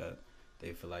your makeup.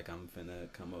 They feel like I'm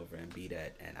finna come over and be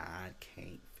that, and I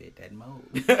can't fit that mold.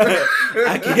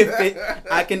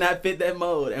 I cannot fit that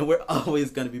mold, and we're always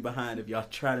gonna be behind if y'all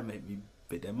try to make me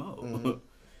fit that mold. Mm-hmm.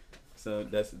 So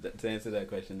to answer that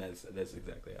question, that's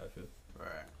exactly how I feel.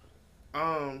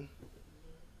 Right.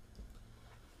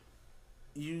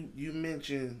 You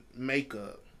mentioned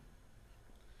makeup,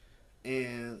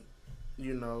 and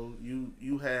you know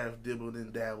you have dibbled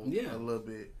and dabbled a little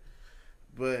bit,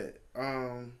 but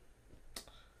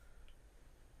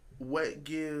what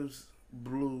gives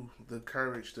Blue the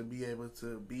courage to be able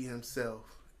to be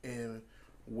himself and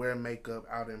wear makeup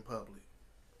out in public?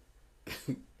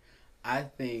 I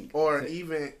think, or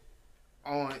even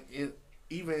on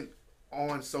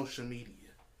social media.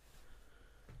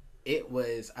 It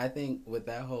was, I think, with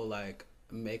that whole like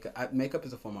makeup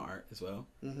is a form of art as well,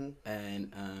 mm-hmm.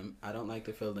 and I don't like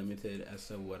to feel limited as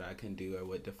to what I can do or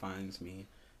what defines me.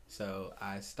 So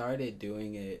I started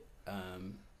doing it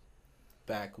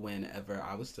back whenever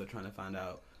I was still trying to find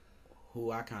out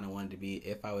who I kind of wanted to be,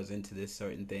 if I was into this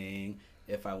certain thing,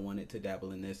 if I wanted to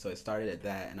dabble in this. So it started at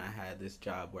that, and I had this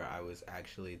job where I was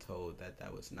actually told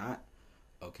that was not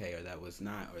okay, or that was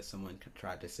not, or someone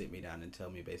tried to sit me down and tell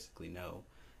me basically no.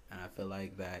 And I feel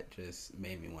like that just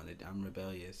made me want to, I'm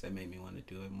rebellious, that made me want to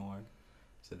do it more.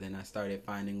 So then I started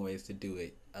finding ways to do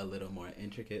it a little more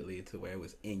intricately to where it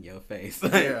was in your face.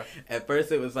 Like, at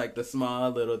first it was like the small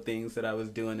little things that I was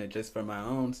doing it just for my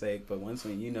own sake. But once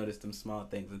when you noticed them small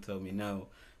things and told me no,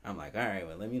 I'm like, all right,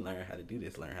 well, let me learn how to do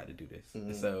this.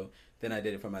 Mm-hmm. So then I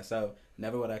did it for myself.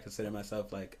 Never would I consider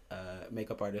myself like a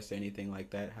makeup artist or anything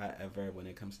like that. However, when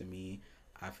it comes to me,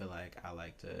 I feel like I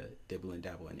like to dibble and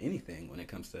dabble in anything when it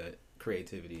comes to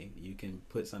creativity. You can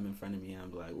put something in front of me and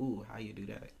I'm like, ooh, how you do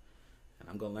that? And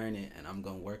I'm going to learn it, and I'm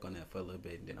going to work on that for a little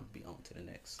bit, and then I'll be on to the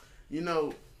next. You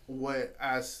know, what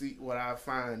I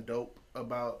find dope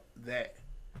about that,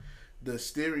 the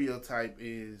stereotype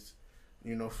is,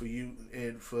 you know, for you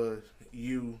and for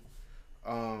you,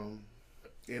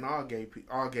 and all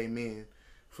gay men,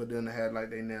 for them to have like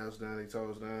their nails done, their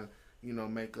toes done, you know,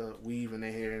 makeup, weave in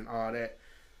their hair and all that,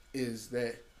 is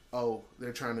that, oh,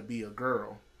 they're trying to be a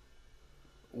girl.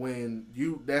 When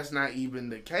that's not even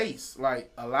the case.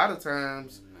 Like, a lot of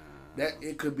times, that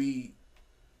it could be,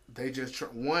 they just,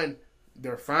 one,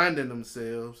 they're finding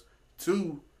themselves,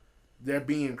 two, they're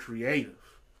being creative.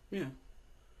 Yeah.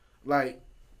 Like,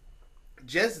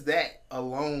 just that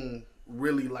alone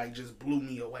really, like, just blew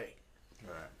me away.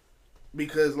 Right.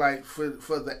 Because, like, for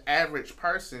the average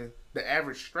person, the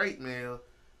average straight male,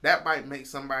 that might make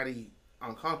somebody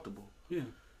uncomfortable. Yeah.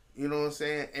 You know what I'm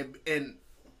saying? And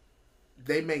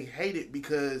they may hate it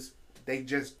because they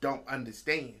just don't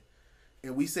understand.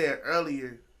 And we said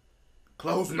earlier,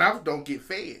 closed mouth don't get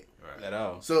fed. Right. At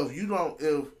all. So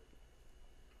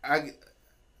I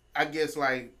guess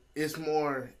like it's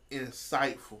more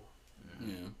insightful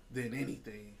than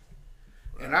anything.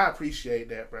 Right. And I appreciate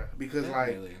that, bro. Because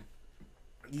like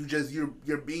you just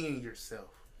you're being yourself.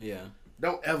 Yeah.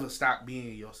 don't ever stop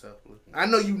being yourself, Blue. I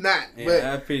know you not, Yeah, but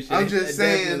I appreciate I'm just that.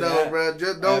 saying Definitely. though, bro.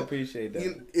 Just I don't. appreciate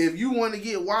that. If you want to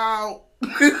get wild, you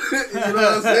know what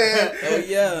I'm saying? Oh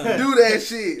yeah. Do that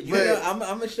shit. You But know, I'm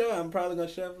gonna show. I'm probably gonna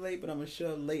show up late, but I'm gonna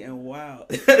show up late and wild.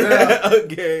 Yeah.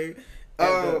 Okay.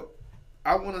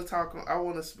 I want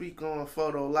to speak on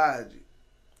Photologic.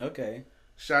 Okay.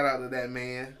 Shout out to that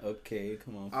man. Okay.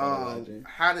 Come on. Photologic.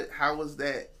 How was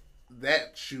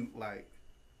that shoot like?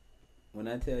 When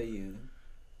I tell you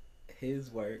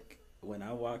his work, when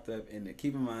I walked up and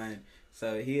keep in mind,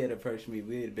 so he had approached me.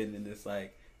 We had been in this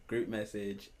like group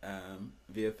message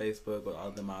via Facebook with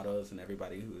all the models and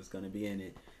everybody who was gonna be in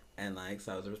it. And like,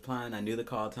 so I was replying. I knew the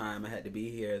call time. I had to be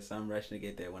here, so I'm rushing to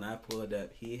get there. When I pulled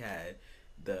up, he had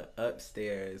the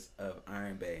upstairs of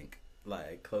Iron Bank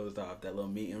like closed off, that little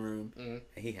meeting room. Mm-hmm.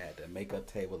 And he had the makeup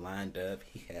table lined up.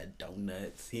 He had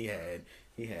donuts. He had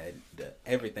the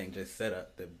everything just set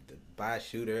up. The by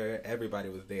shooter, everybody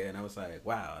was there, and I was like,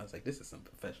 wow. I was like, this is some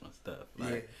professional stuff.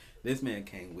 Like this man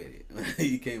came with it.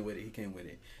 He came with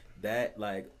it. That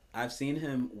like I've seen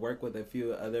him work with a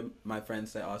few other my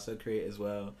friends that also create as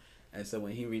well. And so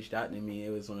when he reached out to me, it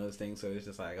was one of those things where it's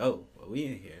just like, oh, well, we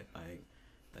in here. Like,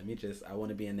 I want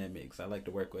to be in that mix. I like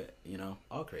to work with,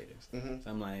 all creatives. Mm-hmm. So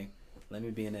I'm like, let me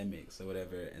be in that mix or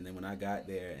whatever. And then when I got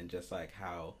there and just like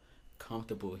how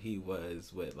comfortable he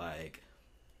was with like,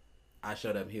 I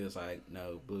showed up and he was like,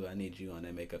 no, Blue, I need you on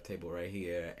that makeup table right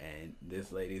here. And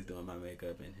this lady's doing my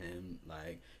makeup and him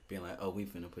like being like, oh, we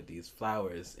finna put these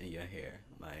flowers in your hair.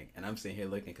 Like, and I'm sitting here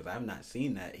looking because I've not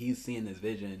seen that. He's seeing this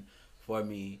vision for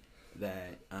me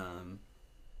that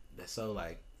that's so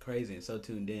like crazy and so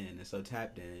tuned in and so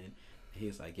tapped in.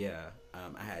 He's like, yeah, I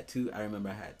remember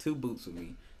I had two boots with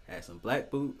me. I had some black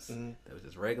boots that was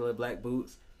just regular black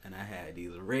boots, and I had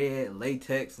these red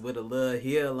latex with a little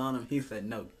heel on them. He said,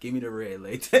 no, give me the red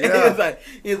latex. Yeah.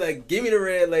 He's like, give me the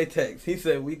red latex. He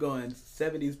said, we going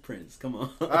 70s Prince, come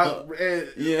on. I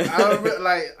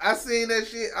seen that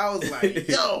shit, I was like,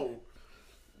 yo,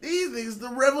 these niggas the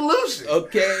revolution.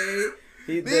 Okay.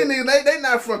 These niggas, they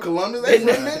not from Columbus, they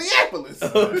from Minneapolis.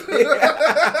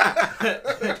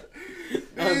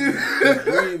 I'm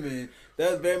dreaming.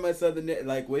 That was very much something that,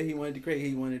 like, what he wanted to create.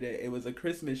 He wanted it was a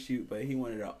Christmas shoot, but he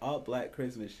wanted an all black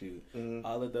Christmas shoot. Mm-hmm.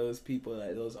 All of those people,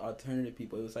 like those alternative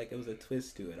people, it was a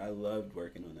twist to it. I loved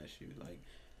working on that shoot. Like,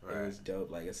 It was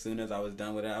dope. Like, as soon as I was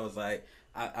done with it, I was like,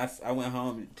 I went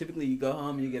home. Typically, you go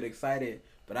home and you get excited.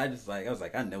 But I was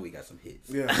like, I know we got some hits.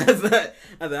 Yeah.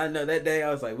 I know that day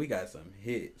I was like, we got some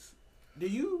hits. Do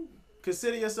you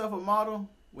consider yourself a model?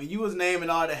 When you was naming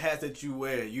all the hats that you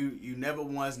wear, you never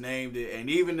once named it. And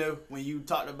even when you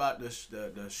talked about the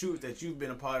shoots that you've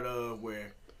been a part of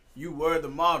where you were the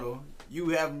model, you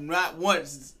have not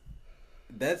once.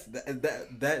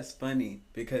 That's funny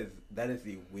because that is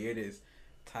the weirdest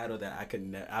title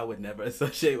that I would never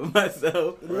associate with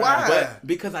myself. Why? But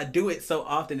because I do it so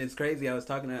often, it's crazy. I was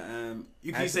talking to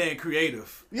you keep saying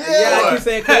creative. Yeah, I keep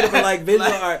saying creative, but like visual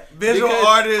art. Visual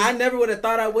artist. I never would have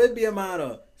thought I would be a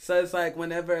model. So it's like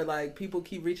whenever like people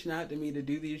keep reaching out to me to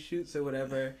do these shoots or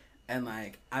whatever. And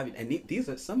like these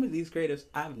are some of these creatives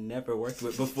I've never worked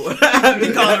with before. He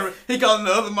calling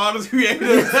the other models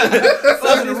creatives.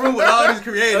 Some in the room with all these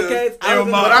creatives. Okay,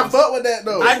 but I fuck with that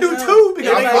though. I do too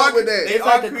because I fuck with that. They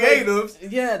are creatives.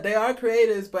 Yeah, they are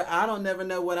creatives, but I don't never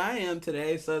know what I am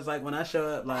today. So it's like when I show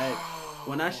up,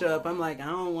 I'm like, I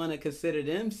don't want to consider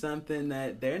them something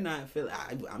that they're not feeling.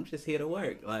 I'm just here to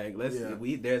work. Like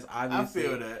there's obviously I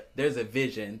feel that. There's a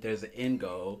vision, there's an end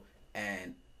goal,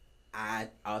 and I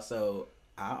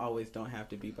always don't have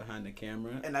to be behind the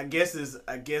camera. And I guess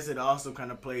it also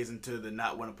kind of plays into the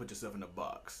not want to put yourself in a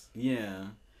box. Yeah.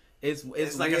 It's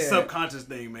like weird. a subconscious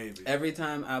thing maybe. Every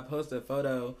time I post a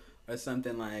photo or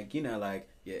something like, like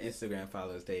your Instagram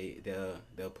followers,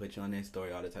 they'll put you on their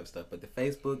story, all that type of stuff. But the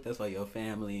Facebook, that's where your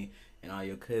family and all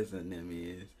your cousins and them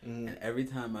is. Mm-hmm. And every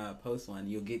time I post one,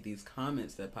 you'll get these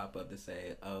comments that pop up that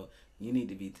say, oh, you need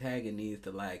to be tagging these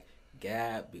to like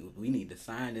Gab, we need to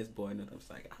sign this boy. And I was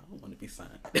like, I don't want to be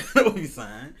signed. I don't want to be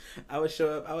signed. I would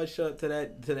show up to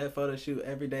that photo shoot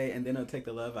every day, and then it'll take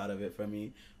the love out of it for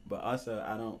me. But also,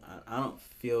 I don't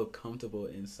feel comfortable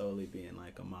in solely being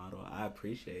like a model. I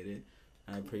appreciate it.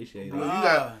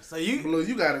 Blue,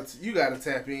 you gotta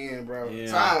tap in, bro.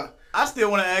 Yeah. I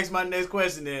still want to ask my next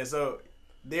question then. So,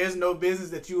 there's no business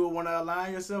that you would want to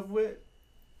align yourself with?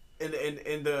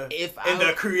 In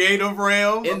the creative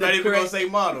realm, I'm not even gonna say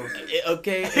model.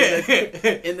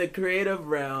 Okay, in the creative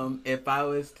realm, if I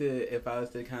was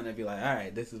to kind of be like, all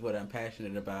right, this is what I'm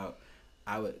passionate about,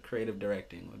 creative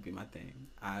directing would be my thing.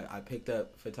 I picked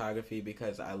up photography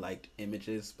because I liked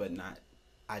images, but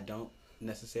I don't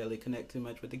necessarily connect too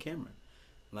much with the camera,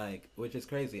 like, which is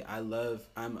crazy. I wouldn't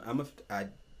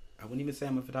even say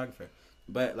I'm a photographer,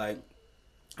 but like,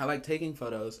 I like taking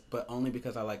photos, but only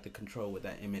because I like to control what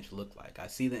that image look like. I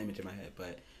see the image in my head,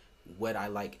 but what I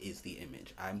like is the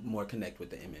image. I more connect with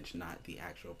the image, not the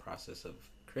actual process of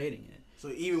creating it. So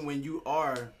even when you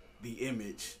are the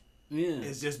image,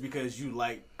 it's just because you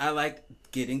like. I like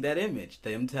getting that image.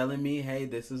 Them telling me, hey,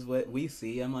 this is what we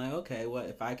see. I'm like, okay, well,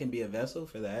 if I can be a vessel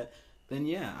for that, then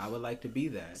yeah, I would like to be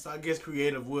that. So I guess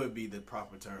creative would be the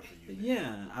proper term for you.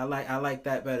 Yeah, I like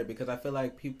that better, because I feel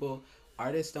like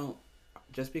artists don't,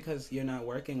 just because you're not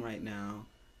working right now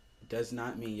does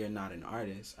not mean you're not an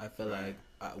artist. I feel like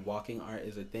walking art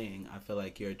is a thing. I feel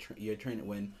like you're trained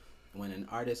when an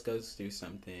artist goes through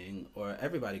something, or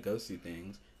everybody goes through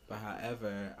things, but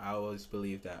however, I always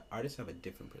believe that artists have a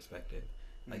different perspective.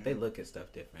 Like, they look at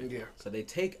stuff different. Yeah. So they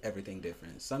take everything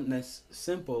different. Something that's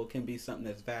simple can be something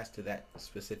that's vast to that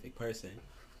specific person.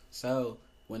 So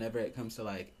whenever it comes to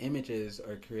like images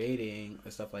or creating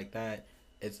or stuff like that,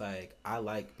 it's like, I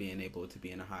like being able to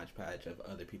be in a hodgepodge of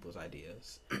other people's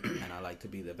ideas. And I like to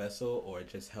be the vessel, or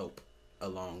just help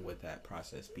along with that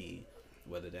process,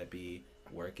 whether that be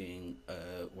working,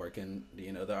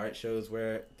 the art shows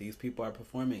where these people are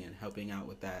performing and helping out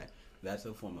with that. That's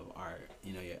a form of art.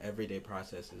 Your everyday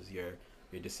processes, your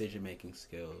decision-making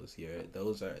skills,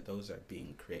 those are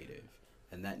being creative.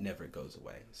 And that never goes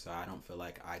away. So I don't feel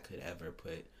like I could ever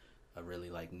put a really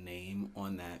like name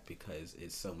on that, because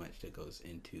it's so much that goes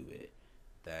into it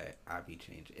that I'd be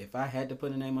changing. If I had to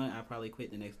put a name on it, I'd probably quit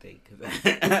the next day, because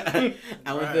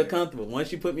I wouldn't feel comfortable.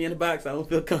 Once you put me in a box, I don't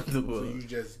feel comfortable. So you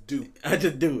just do. I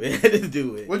just do it. I just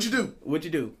do it. What you do? What you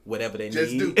do? Whatever they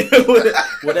just need. Do.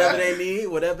 Whatever they need.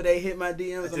 Whatever they hit my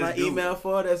DMs or my email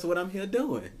for, that's what I'm here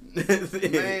doing.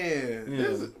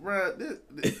 Man,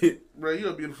 bro,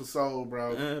 you're a beautiful soul,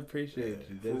 bro. I appreciate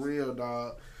you. For real,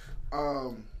 dog.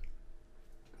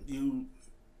 You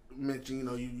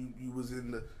mentioned, you was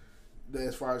in the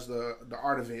as far as the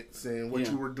art events and what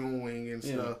you were doing and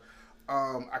stuff.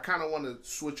 I kind of want to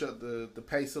switch up the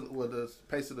pace of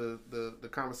the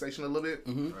conversation a little bit.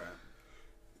 Mm-hmm.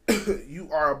 Right. You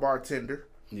are a bartender.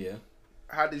 Yeah.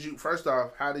 How did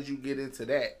you get into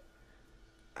that?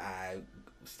 I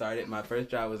started, my first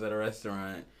job was at a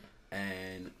restaurant,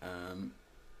 and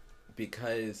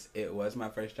because it was my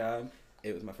first job,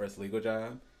 it was my first legal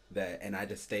job, and I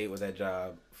just stayed with that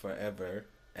job forever.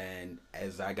 And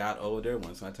as I got older,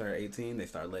 once I turned 18, they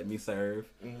started letting me serve.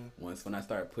 Mm-hmm. Once when I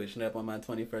started pushing up on my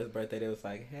 21st birthday, they was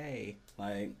like, hey,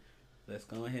 like, let's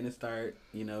go ahead and start,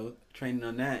 training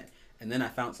on that. And then I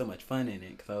found so much fun in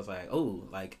it, because I was like, oh,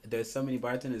 like, there's so many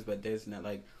bartenders, but there's not,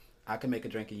 like, I can make a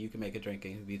drink and you can make a drink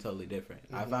and it can be totally different.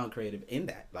 Mm-hmm. I found creative in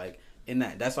that.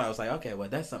 That's why I was like, okay, well,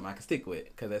 that's something I can stick with,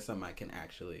 because that's something I can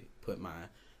actually put my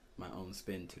own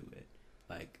spin to it.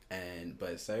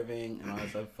 But serving and all that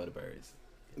stuff for the birds.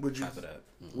 Would you?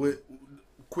 Mm-hmm.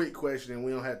 Quick question,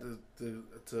 we don't have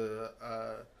to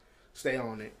stay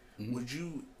on it. Mm-hmm.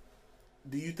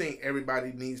 Do you think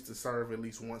everybody needs to serve at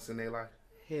least once in their life?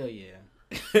 Hell yeah.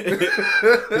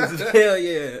 Hell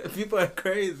yeah. People are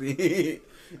crazy.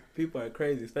 People are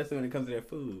crazy, especially when it comes to their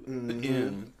food. Mm-hmm. Yeah.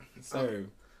 Serve.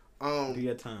 Do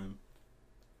your time.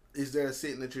 Is there a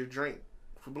signature drink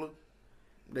for Blue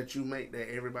that you make that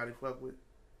everybody fuck with?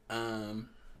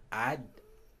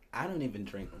 I don't even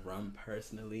drink rum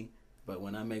personally, but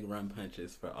when I make rum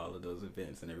punches for all of those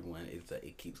events and everyone,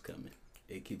 it keeps coming.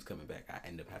 It keeps coming back. I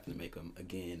end up having to make them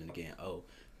again and again. Oh,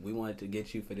 we wanted to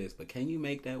get you for this, but can you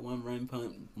make that one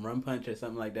rum punch or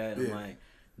something like that? And I'm like,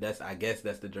 I guess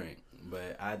that's the drink.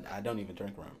 But I don't even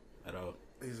drink rum at all.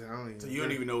 So you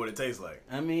don't even know what it tastes like?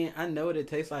 I mean, I know what it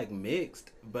tastes like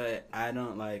mixed, but I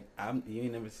don't like. You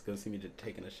ain't never gonna see me just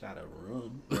taking a shot of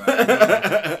rum.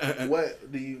 Right.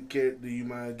 What do you care? Do you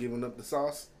mind giving up the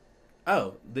sauce?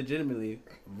 Oh, legitimately,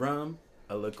 rum,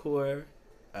 a liqueur,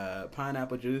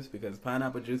 pineapple juice, because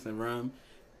pineapple juice and rum,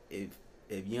 if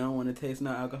you don't want to taste no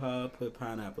alcohol, put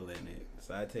pineapple in it.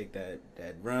 So I take that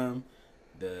rum,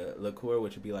 the liqueur,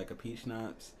 which would be like a peach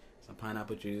schnapps, some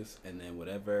pineapple juice, and then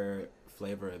whatever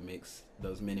flavor it mix,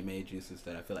 those Minute Maid juices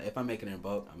that I feel like, if I'm making it in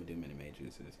bulk, I'm gonna do Minute Maid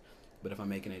juices. But if I'm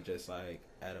making it just like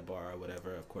at a bar or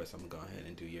whatever, of course I'm gonna go ahead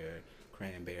and do your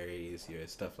cranberries, your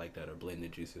stuff like that, or blend the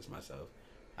juices myself.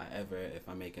 However, if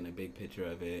I'm making a big picture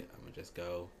of it, I'm gonna just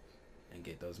go and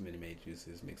get those Minute Maid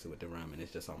juices, mix it with the rum, and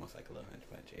it's just almost like a little hunch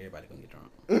punch. Everybody gonna get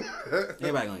drunk.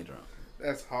 Everybody gonna get drunk.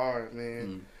 That's hard,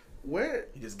 man. Where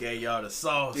he just gave y'all the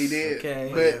sauce. He did.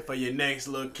 Okay. For your next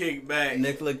little kickback.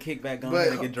 Next little kickback,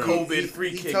 gonna get drunk.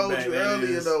 COVID-free kickback. He told you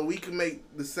earlier though, we can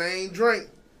make the same drink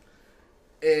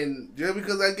And just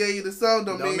because I gave you the song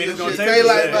don't mean it's it's gonna gonna taste taste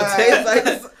like the mine. Tastes like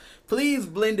this. Please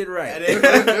blend it right.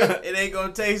 It ain't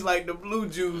gonna taste like the blue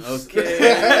juice. Okay.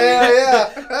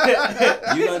 Yeah.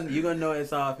 You gonna know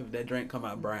it's off if that drink come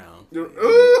out brown.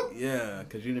 Ooh. Yeah,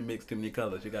 cause you done mixed too many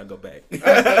colors. You gotta go back. He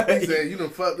said, "You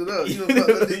done fucked it up. You done fucked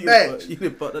up this batch." You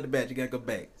done fucked up the batch. You gotta go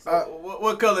back.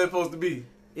 What color it supposed to be?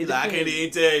 He's like, I can't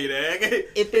even tell you that.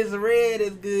 If it's red,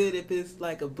 it's good. If it's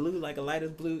like a blue, like a lighter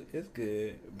blue, it's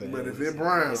good. But if it's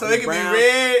brown, So it can brown, be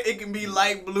red, it can be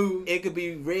light blue. It could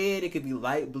be red, it could be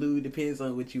light blue, depends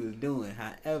on what you was doing.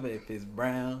 However, if it's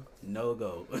brown, no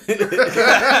go. No he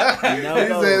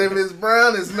go. said, "If it's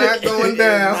brown, it's not going It's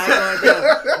down." not going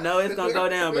down. No, it's gonna go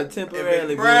down, but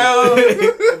temporarily.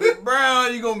 If it's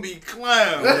brown, you gonna be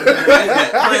clown.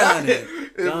 Clowning.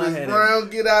 If Go it's ahead brown,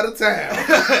 get out of town.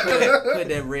 put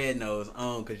that red nose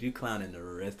on, cause you clowning the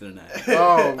rest of the night.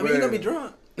 Oh, I mean, you gonna be man.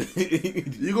 drunk.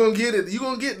 You gonna get it. You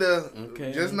gonna get the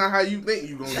Okay. just not how you think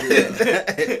you gonna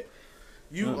get it.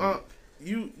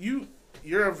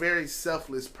 You're a very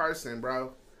selfless person,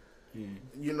 bro. Yeah.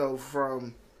 You know,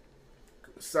 from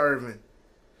serving,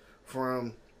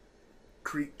 from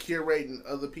curating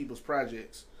other people's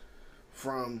projects,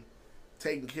 from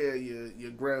taking care of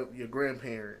your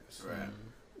grandparents. Right.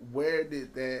 Where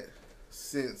did that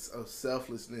sense of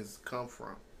selflessness come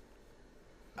from?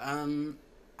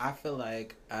 I feel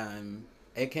like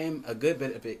it came, a good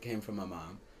bit of it came from my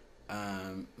mom.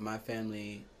 My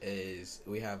family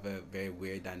we have a very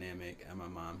weird dynamic, and my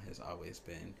mom has always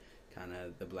been kind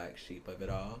of the black sheep of it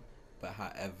all. But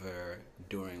however,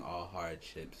 during all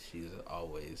hardships, she's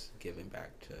always given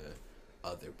back to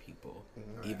other people,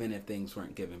 Right. even if things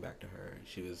weren't given back to her.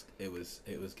 It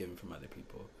was given from other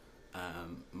people.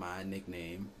 My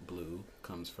nickname Blue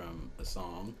comes from a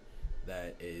song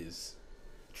that is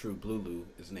True Blue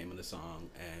is the name of the song,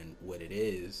 and what it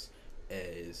is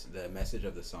the message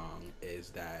of the song is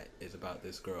that it's about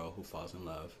this girl who falls in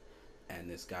love, and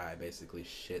this guy basically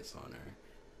shits on her,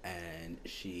 and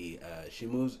he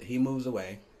moves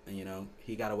away, and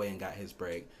he got away and got his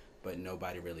break, but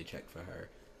nobody really checked for her.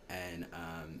 And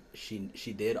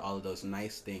she did all of those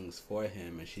nice things for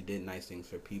him, and she did nice things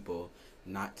for people,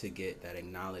 not to get that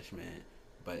acknowledgement.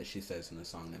 But she says in the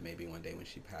song that maybe one day when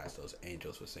she passed, those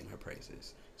angels will sing her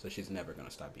praises. So she's never going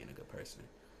to stop being a good person.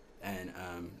 And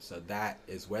so that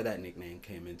is where that nickname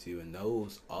came into. And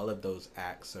all of those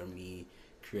acts are me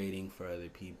creating for other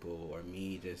people, or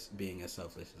me just being as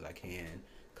selfless as I can,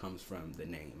 comes from the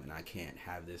name. And I can't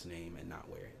have this name and not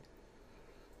wear it.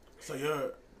 So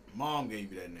your mom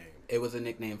gave you that name? It was a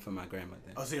nickname from my grandmother.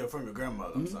 Oh, so you're from your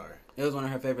grandmother. I'm sorry. It was one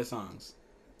of her favorite songs.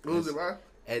 Who was it by?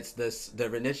 It's the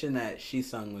rendition that she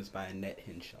sung was by Annette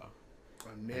Henshaw.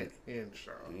 Annette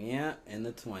Henshaw. Yeah, in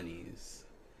the 20s.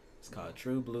 It's called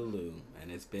True Blue,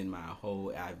 and it's been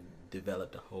I've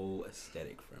developed a whole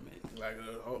aesthetic from it. Like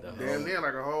The damn whole- near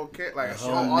like a whole cat, like a the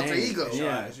whole whole alter name. ego.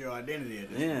 Yeah. It's your identity at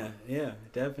this point. Yeah,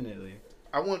 definitely.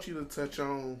 I want you to touch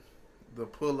on the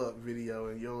pull up video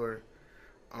and your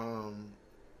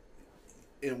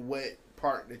in what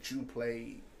part that you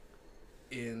played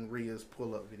in Rhea's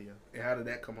pull up video, and how did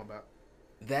that come about?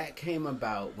 That came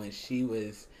about when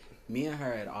me and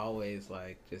her had always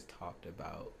just talked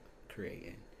about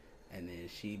creating, and then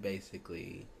she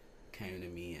basically came to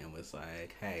me and was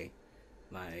like, hey,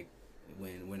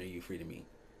 when are you free to meet?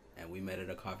 And we met at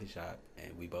a coffee shop,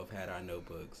 and we both had our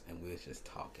notebooks, and we was just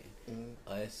talking.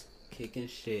 Us kicking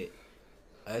shit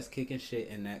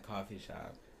in that coffee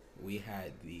shop. We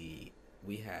had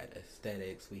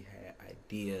aesthetics, we had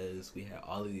ideas, we had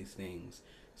all of these things.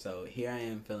 So here I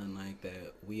am feeling like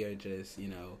that we are just,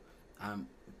 I'm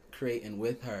creating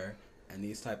with her and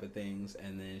these type of things,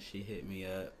 and then she hit me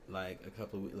up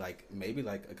maybe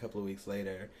a couple of weeks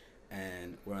later,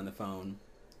 and we're on the phone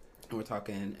and we're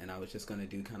talking, and I was just gonna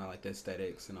do kind of like the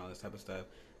aesthetics and all this type of stuff,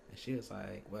 and she was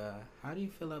like, well, how do you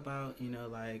feel about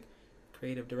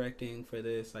creative directing for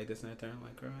this, this and that? I'm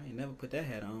like, girl, I ain't never put that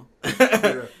hat on.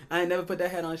 I ain't never put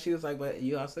that hat on. She was like, but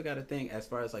you also got to think, as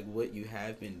far as what you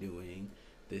have been doing,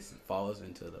 this falls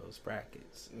into those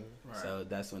brackets. Right. So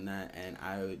that's when and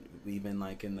I would even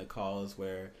in the calls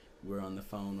where we're on the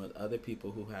phone with other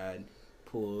people who had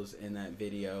pools in that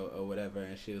video or whatever,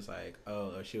 and she was like,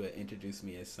 oh, or she would introduce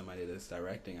me as somebody that's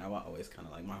directing. I would always kind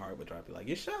of my heart would drop, be like,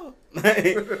 you sure?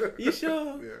 You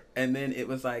sure? Yeah. And then it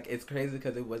was it's crazy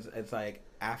because it's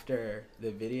after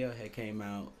the video had came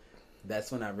out,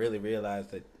 that's when I really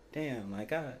realized that, damn,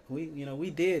 we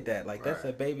did that. That's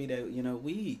a baby that,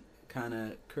 we kind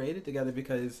of created together,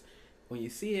 because when you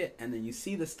see it and then you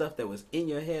see the stuff that was in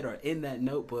your head or in that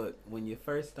notebook when you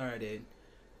first started,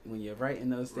 when you're writing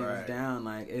those things Right. down,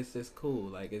 like it's just cool.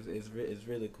 Like it's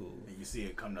really cool. And you see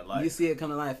it come to life. You see it come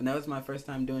to life, and that was my first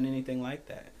time doing anything like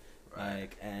that. Right.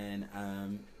 Like, and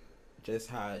just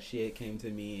how she had came to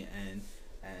me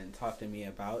and talked to me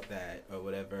about that or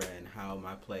whatever, and how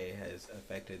my play has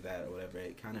affected that or whatever.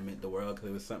 It kind of meant the world, because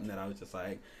it was something that I was just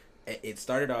like. It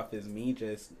started off as me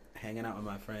just hanging out with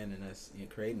my friend and us, you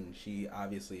know, creating. She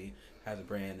obviously has a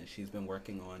brand that she's been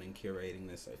working on and curating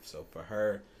this. So for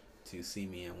her to see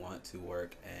me and want to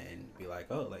work and be like,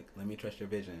 oh, like, let me trust your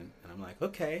vision, and I'm like,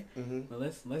 okay, well,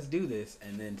 let's do this.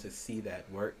 And then to see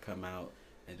that work come out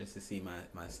and just to see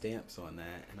my stamps on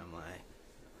that, and I'm like,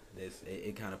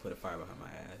 it kind of put a fire behind my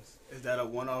ass. Is that a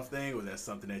one-off thing, or is that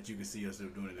something that you can see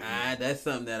yourself doing again? That's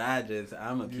something that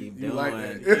I'm gonna keep you doing. like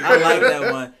that. I like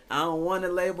that one. I don't want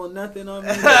to label nothing on me.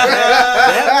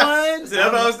 That one. See,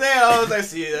 that's what I'm saying. I was like,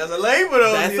 see, that's a label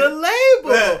though. That's a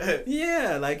label.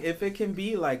 Yeah, like if it can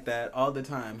be like that all the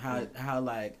time, how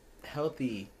like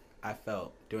healthy I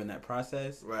felt during that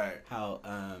process. Right. How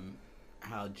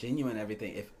genuine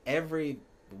everything. If every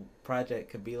project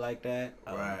could be like that,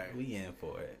 Right. we in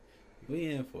for it.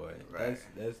 We in for it. Right.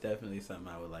 That's definitely something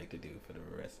I would like to do for the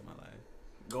rest of my life.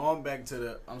 Going back to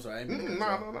the, I'm sorry, I didn't mean to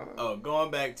cut you off. No. Oh,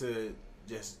 going back to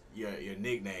just your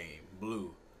nickname,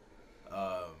 Blue.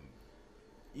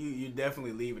 You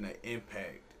definitely leaving an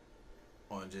impact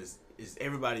on just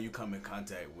everybody you come in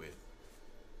contact with.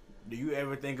 Do you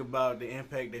ever think about the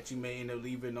impact that you may end up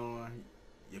leaving on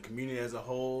your community as a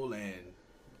whole and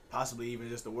possibly even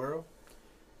just the world?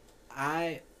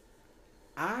 I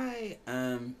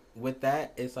with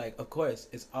that, it's like, of course,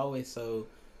 it's always so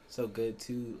good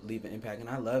to leave an impact, and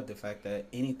I love the fact that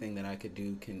anything that I could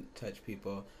do can touch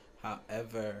people.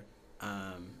 However,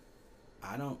 I'm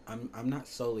not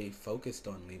solely focused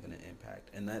on leaving an impact,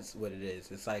 and that's what it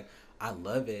is. It's like, I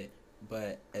love it,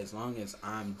 but as long as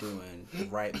I'm doing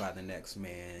right by the next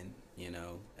man, you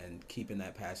know, and keeping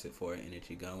that passive forward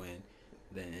energy going,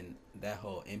 then that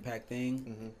whole impact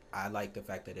thing, I like the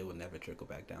fact that it will never trickle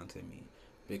back down to me.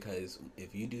 Because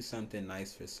if you do something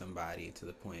nice for somebody to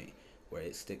the point where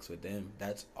it sticks with them,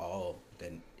 that's all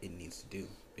that it needs to do.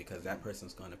 Because that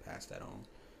person's going to pass that on,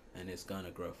 and it's going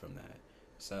to grow from that.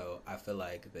 So I feel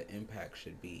like the impact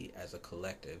should be as a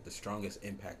collective. The strongest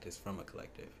impact is from a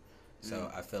collective.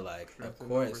 So I feel like,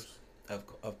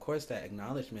 of course, that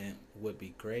acknowledgement would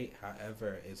be great.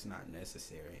 However, it's not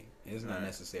necessary. It's not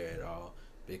necessary at all,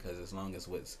 because as long as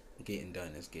what's getting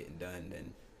done is getting done,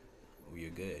 then you're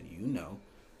good.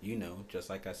 You know,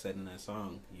 just like I said in that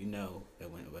song, you know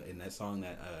that when in that song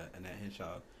that Annette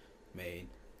Henshaw made,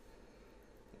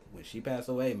 when she passed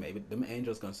away, maybe them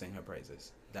angels gonna sing her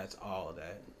praises. That's all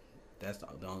that's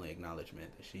the only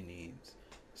acknowledgement that she needs.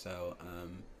 So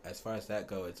as far as that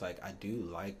go, it's like, I do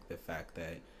like the fact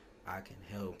that I can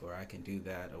help or I can do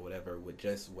that or whatever with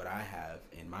just what I have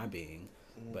in my being.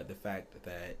 But the fact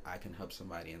that I can help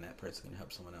somebody and that person can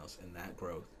help someone else, and that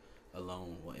growth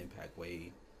alone will impact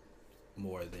way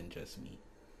more than just me.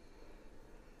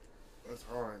 That's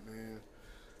hard, man.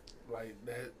 Like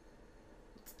that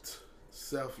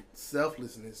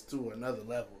selflessness to another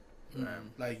level. Right.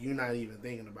 Like, you're not even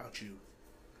thinking about you.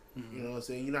 You know what I'm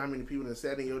saying? You know how many people that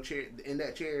sat in your chair, in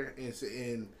that chair,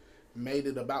 and made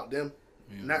it about them.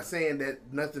 Yeah. Not saying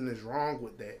that nothing is wrong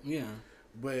with that, Yeah.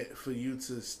 but for you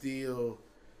to still,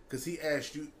 because he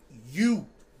asked you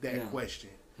that question,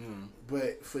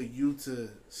 but for you to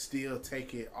still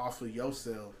take it off of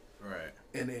yourself, Right.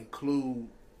 and include,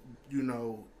 you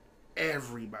know,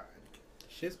 everybody.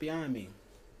 Shit's beyond me,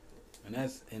 and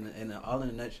that's all in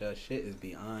a nutshell. Shit is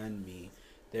beyond me.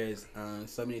 There's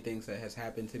so many things that has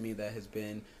happened to me that has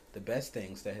been the best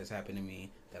things that has happened to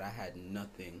me that I had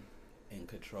nothing in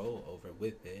control over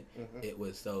with it. It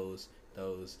was those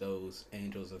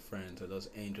angels of friends or those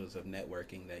angels of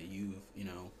networking that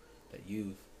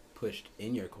you've pushed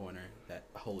in your corner that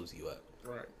holds you up.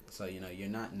 Right. So you're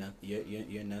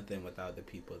you're nothing without the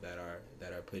people that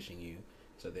are pushing you.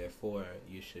 So therefore,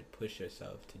 you should push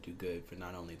yourself to do good for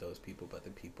not only those people, but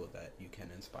the people that you can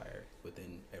inspire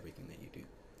within everything that you do.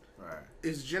 Right.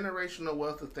 Is generational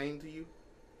wealth a thing to you?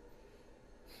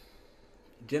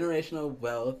 Generational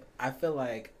wealth, I feel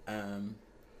like,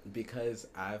 because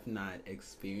I've not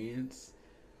experienced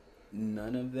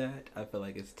none of that, I feel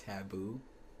like it's taboo.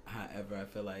 However, I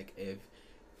feel like if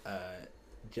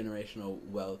generational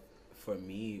wealth for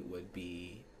me would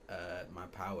be my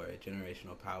power,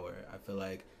 generational power. I feel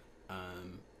like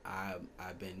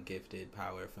I've been gifted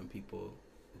power from people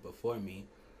before me,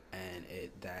 and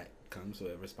that comes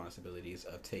with responsibilities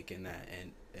of taking that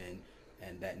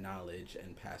and that knowledge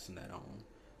and passing that on.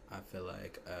 I feel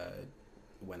like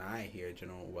when I hear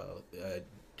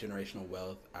generational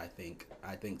wealth, I think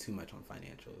too much on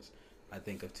financials. I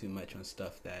think of too much on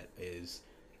stuff that is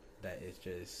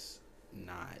just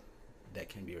not, that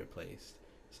can be replaced.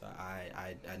 So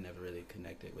I never really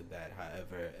connected with that.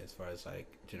 However, as far as like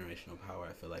generational power,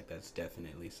 I feel like that's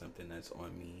definitely something that's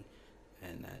on me,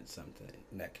 and that's something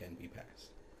that can be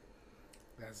passed.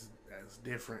 That's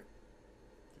different.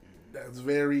 That's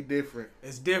very different.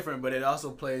 It's different, but it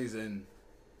also plays in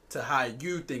to how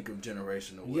you think of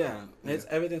generational wealth. Yeah, it's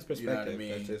everything's You know what perspective. I mean?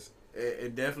 That's just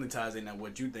It definitely ties in on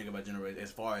what you think about generation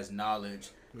as far as knowledge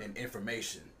and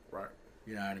information. Right.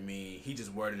 You know what I mean? He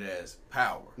just worded it as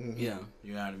power. yeah.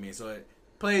 You know what I mean? So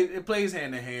it plays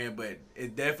hand in hand, but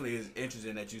it definitely is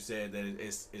interesting that you said that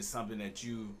it's something that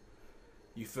you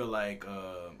feel like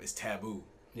is taboo.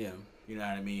 Yeah. You know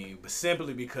what I mean? But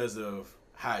simply because of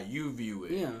how you view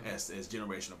it Yeah. as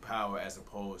generational power as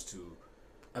opposed to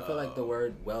I feel like the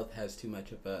word wealth has too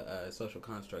much of a social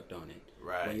construct on it.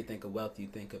 right. When you think of wealth, you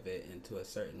think of it into a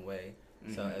certain way.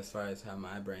 So as far as how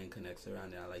my brain connects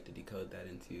around it, I like to decode that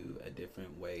into a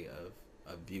different way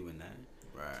of viewing that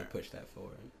right. to push that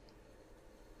forward.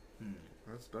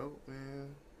 That's dope, man.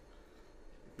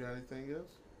 You got anything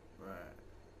else?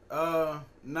 Right.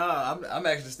 No, I'm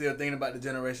actually still thinking about the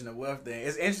generational wealth thing.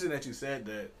 It's interesting that you said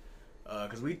that,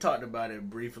 because we talked about it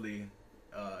briefly.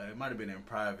 It might have been in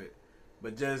private,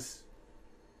 but just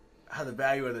how the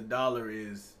value of the dollar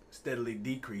is steadily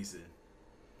decreasing.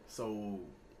 So,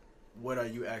 what are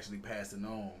you actually passing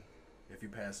on? If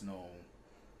you're passing on,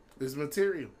 It's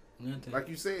material, Yeah, like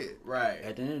you said. right?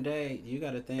 at the end of the day, you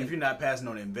got to think If you're not passing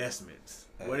on investments,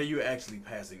 what are you actually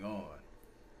passing on?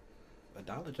 a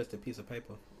dollar just a piece of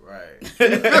paper. Right. If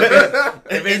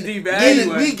it's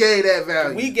devaluing, We gave that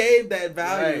value. We gave that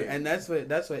value, Right. and that's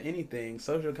what anything.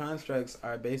 Social constructs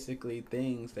are basically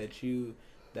things that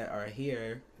are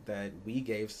here that we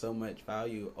gave so much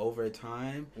value over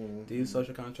time. These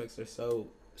social constructs are so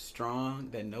strong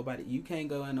that you can't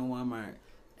go into Walmart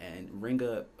and ring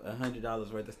up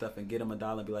 $100 worth of stuff and get them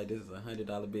 $1 and be like, this is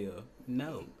 $100 bill.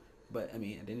 No. But I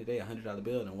mean, at the end of the day, $100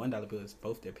 bill and a $1 bill is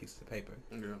both their pieces of paper.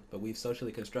 Yeah. But we've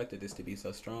socially constructed this to be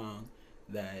so strong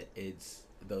that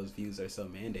those views are so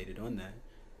mandated on that.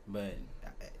 But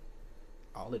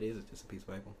all it is just a piece of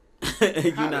paper.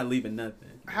 You're not leaving nothing.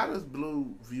 How does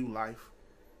Blue view life?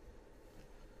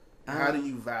 How do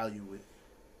you value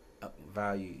it?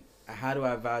 Value? How do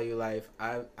I value life?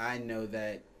 I know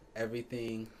that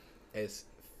everything is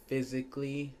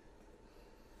physically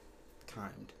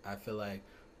timed. I feel like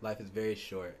life is very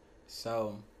short.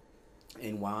 So,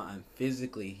 and while I'm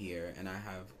physically here and I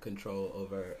have control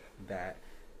over that,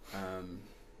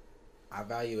 I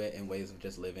value it in ways of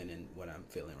just living in what I'm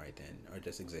feeling right then, or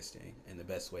just existing in the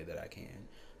best way that I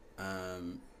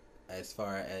can. As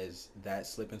far as that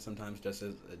slipping sometimes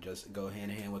just go hand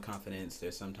in hand with confidence.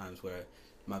 There's sometimes where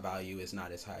my value is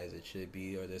not as high as it should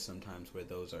be, or there's sometimes where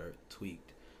those are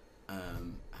tweaked.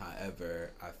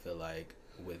 However, I feel like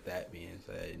with that being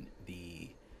said, the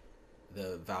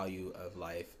value of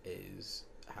life is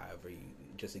however you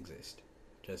just exist,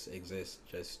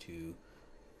 just to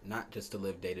not just to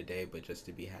live day to day, but just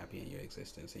to be happy in your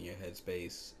existence, in your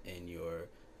headspace, in your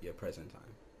present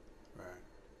time. right.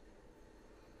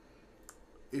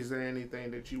 Is there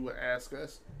anything that you would ask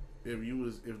us if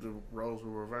the roles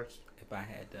were reversed? If I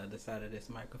had the other side of this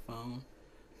microphone,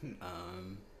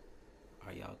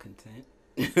 are y'all content?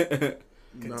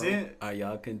 Content. Are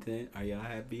y'all content? Are y'all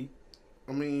happy?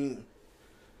 I mean,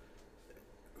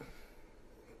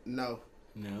 no.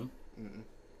 No. Mm-mm.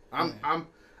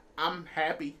 I'm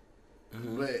happy,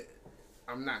 Uh-huh. but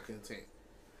I'm not content.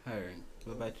 Heard.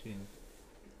 What about you?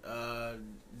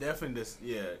 Definitely this.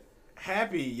 Yeah,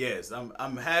 happy. Yes,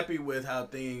 I'm happy with how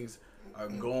things are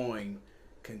going.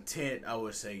 Content, I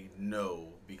would say no,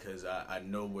 because I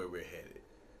know where we're headed.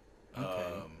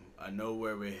 Okay. I know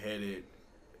where we're headed.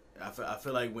 I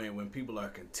feel like when people are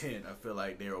content, I feel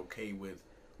like they're okay with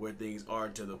where things are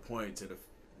to the point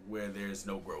where there's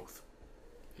no growth.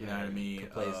 You know what I mean?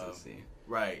 Complacency.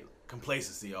 Right.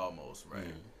 Complacency almost,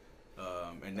 right?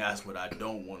 And that's what I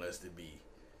don't want us to be.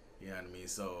 You know what I mean?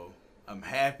 So I'm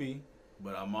happy,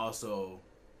 but I'm also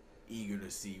eager to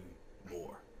see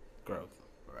more. Growth.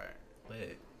 Right.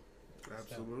 Lit.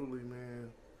 Absolutely,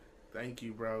 man. Thank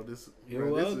you, bro. You're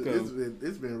bro, welcome.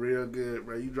 It's been real good,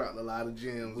 bro. You dropped a lot of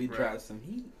gems. We bro. dropped some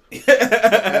heat.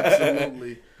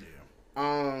 Absolutely.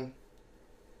 Yeah.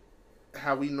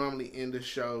 How we normally end the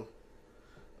show,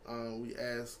 we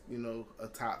ask, a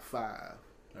top 5.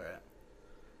 All right.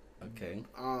 Okay.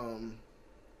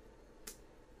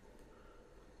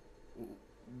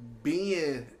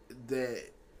 Being that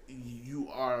you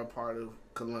are a part of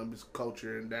Columbus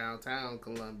culture in downtown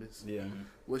Columbus. Yeah.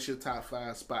 What's your top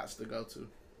 5 spots to go to?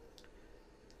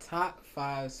 Top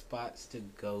 5 spots to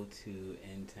go to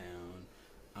in town.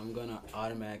 I'm gonna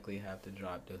automatically have to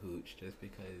drop the Hooch just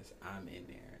because I'm in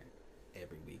there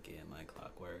every weekend like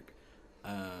clockwork.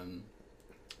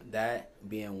 That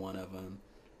being one of them.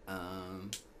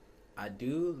 I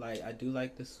do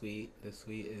like the Sweet. The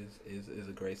Sweet is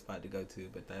a great spot to go to,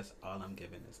 but that's all I'm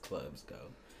giving as clubs go.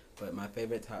 But my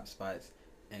favorite top spots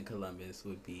in Columbus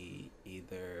would be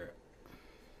either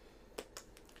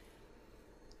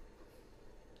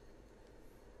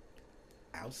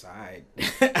outside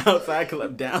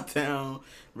club, downtown,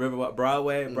 Riverwalk,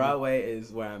 Broadway. Mm-hmm. Broadway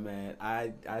is where I'm at.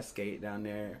 I skate down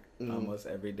there almost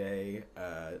every day.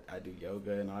 I do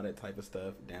yoga and all that type of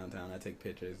stuff downtown. I take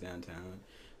pictures downtown.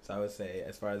 So I would say,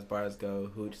 as far as bars go,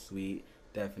 Hooch, Sweet,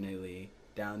 definitely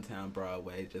downtown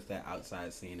Broadway, just that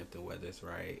outside scene if the weather's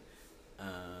right.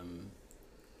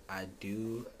 I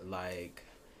do like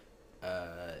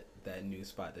that new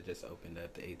spot that just opened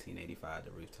up, the 1885,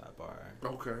 the rooftop bar.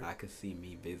 Okay. I could see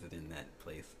me visiting that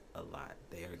place a lot.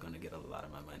 They are going to get a lot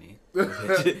of my money.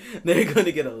 They're going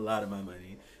to get a lot of my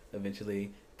money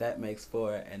eventually. That makes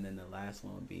 4, and then the last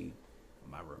one would be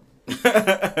my room.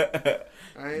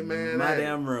 I ain't mad my at it.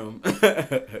 damn room.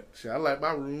 Shit, I like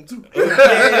my room too.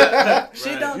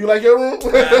 Shit don't, You like your room? I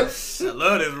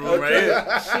love this room right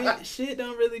here. shit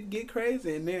don't really get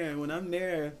crazy in there. When I'm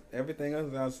there, everything else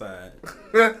is outside.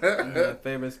 My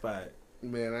favorite spot.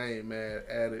 Man, I ain't mad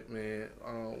at it, man.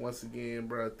 Once again,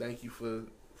 bro, thank you for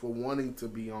wanting to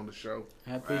be on the show.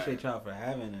 I appreciate y'all for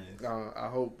having us. I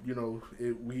hope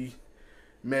we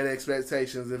met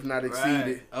expectations, if not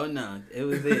exceeded. Oh no, it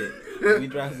was it. We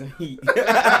dropped some heat.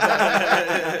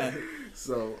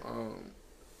 So,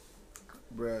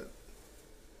 bruh,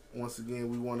 once again,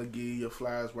 we want to give you your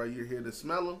flowers while you're here to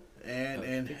smell them. And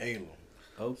inhale them.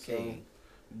 Okay.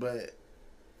 But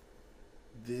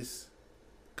this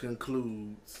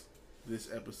concludes this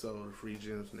episode of Free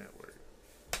Gems Network.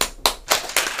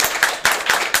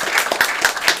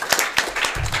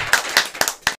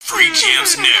 Free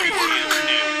Gems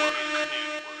Network.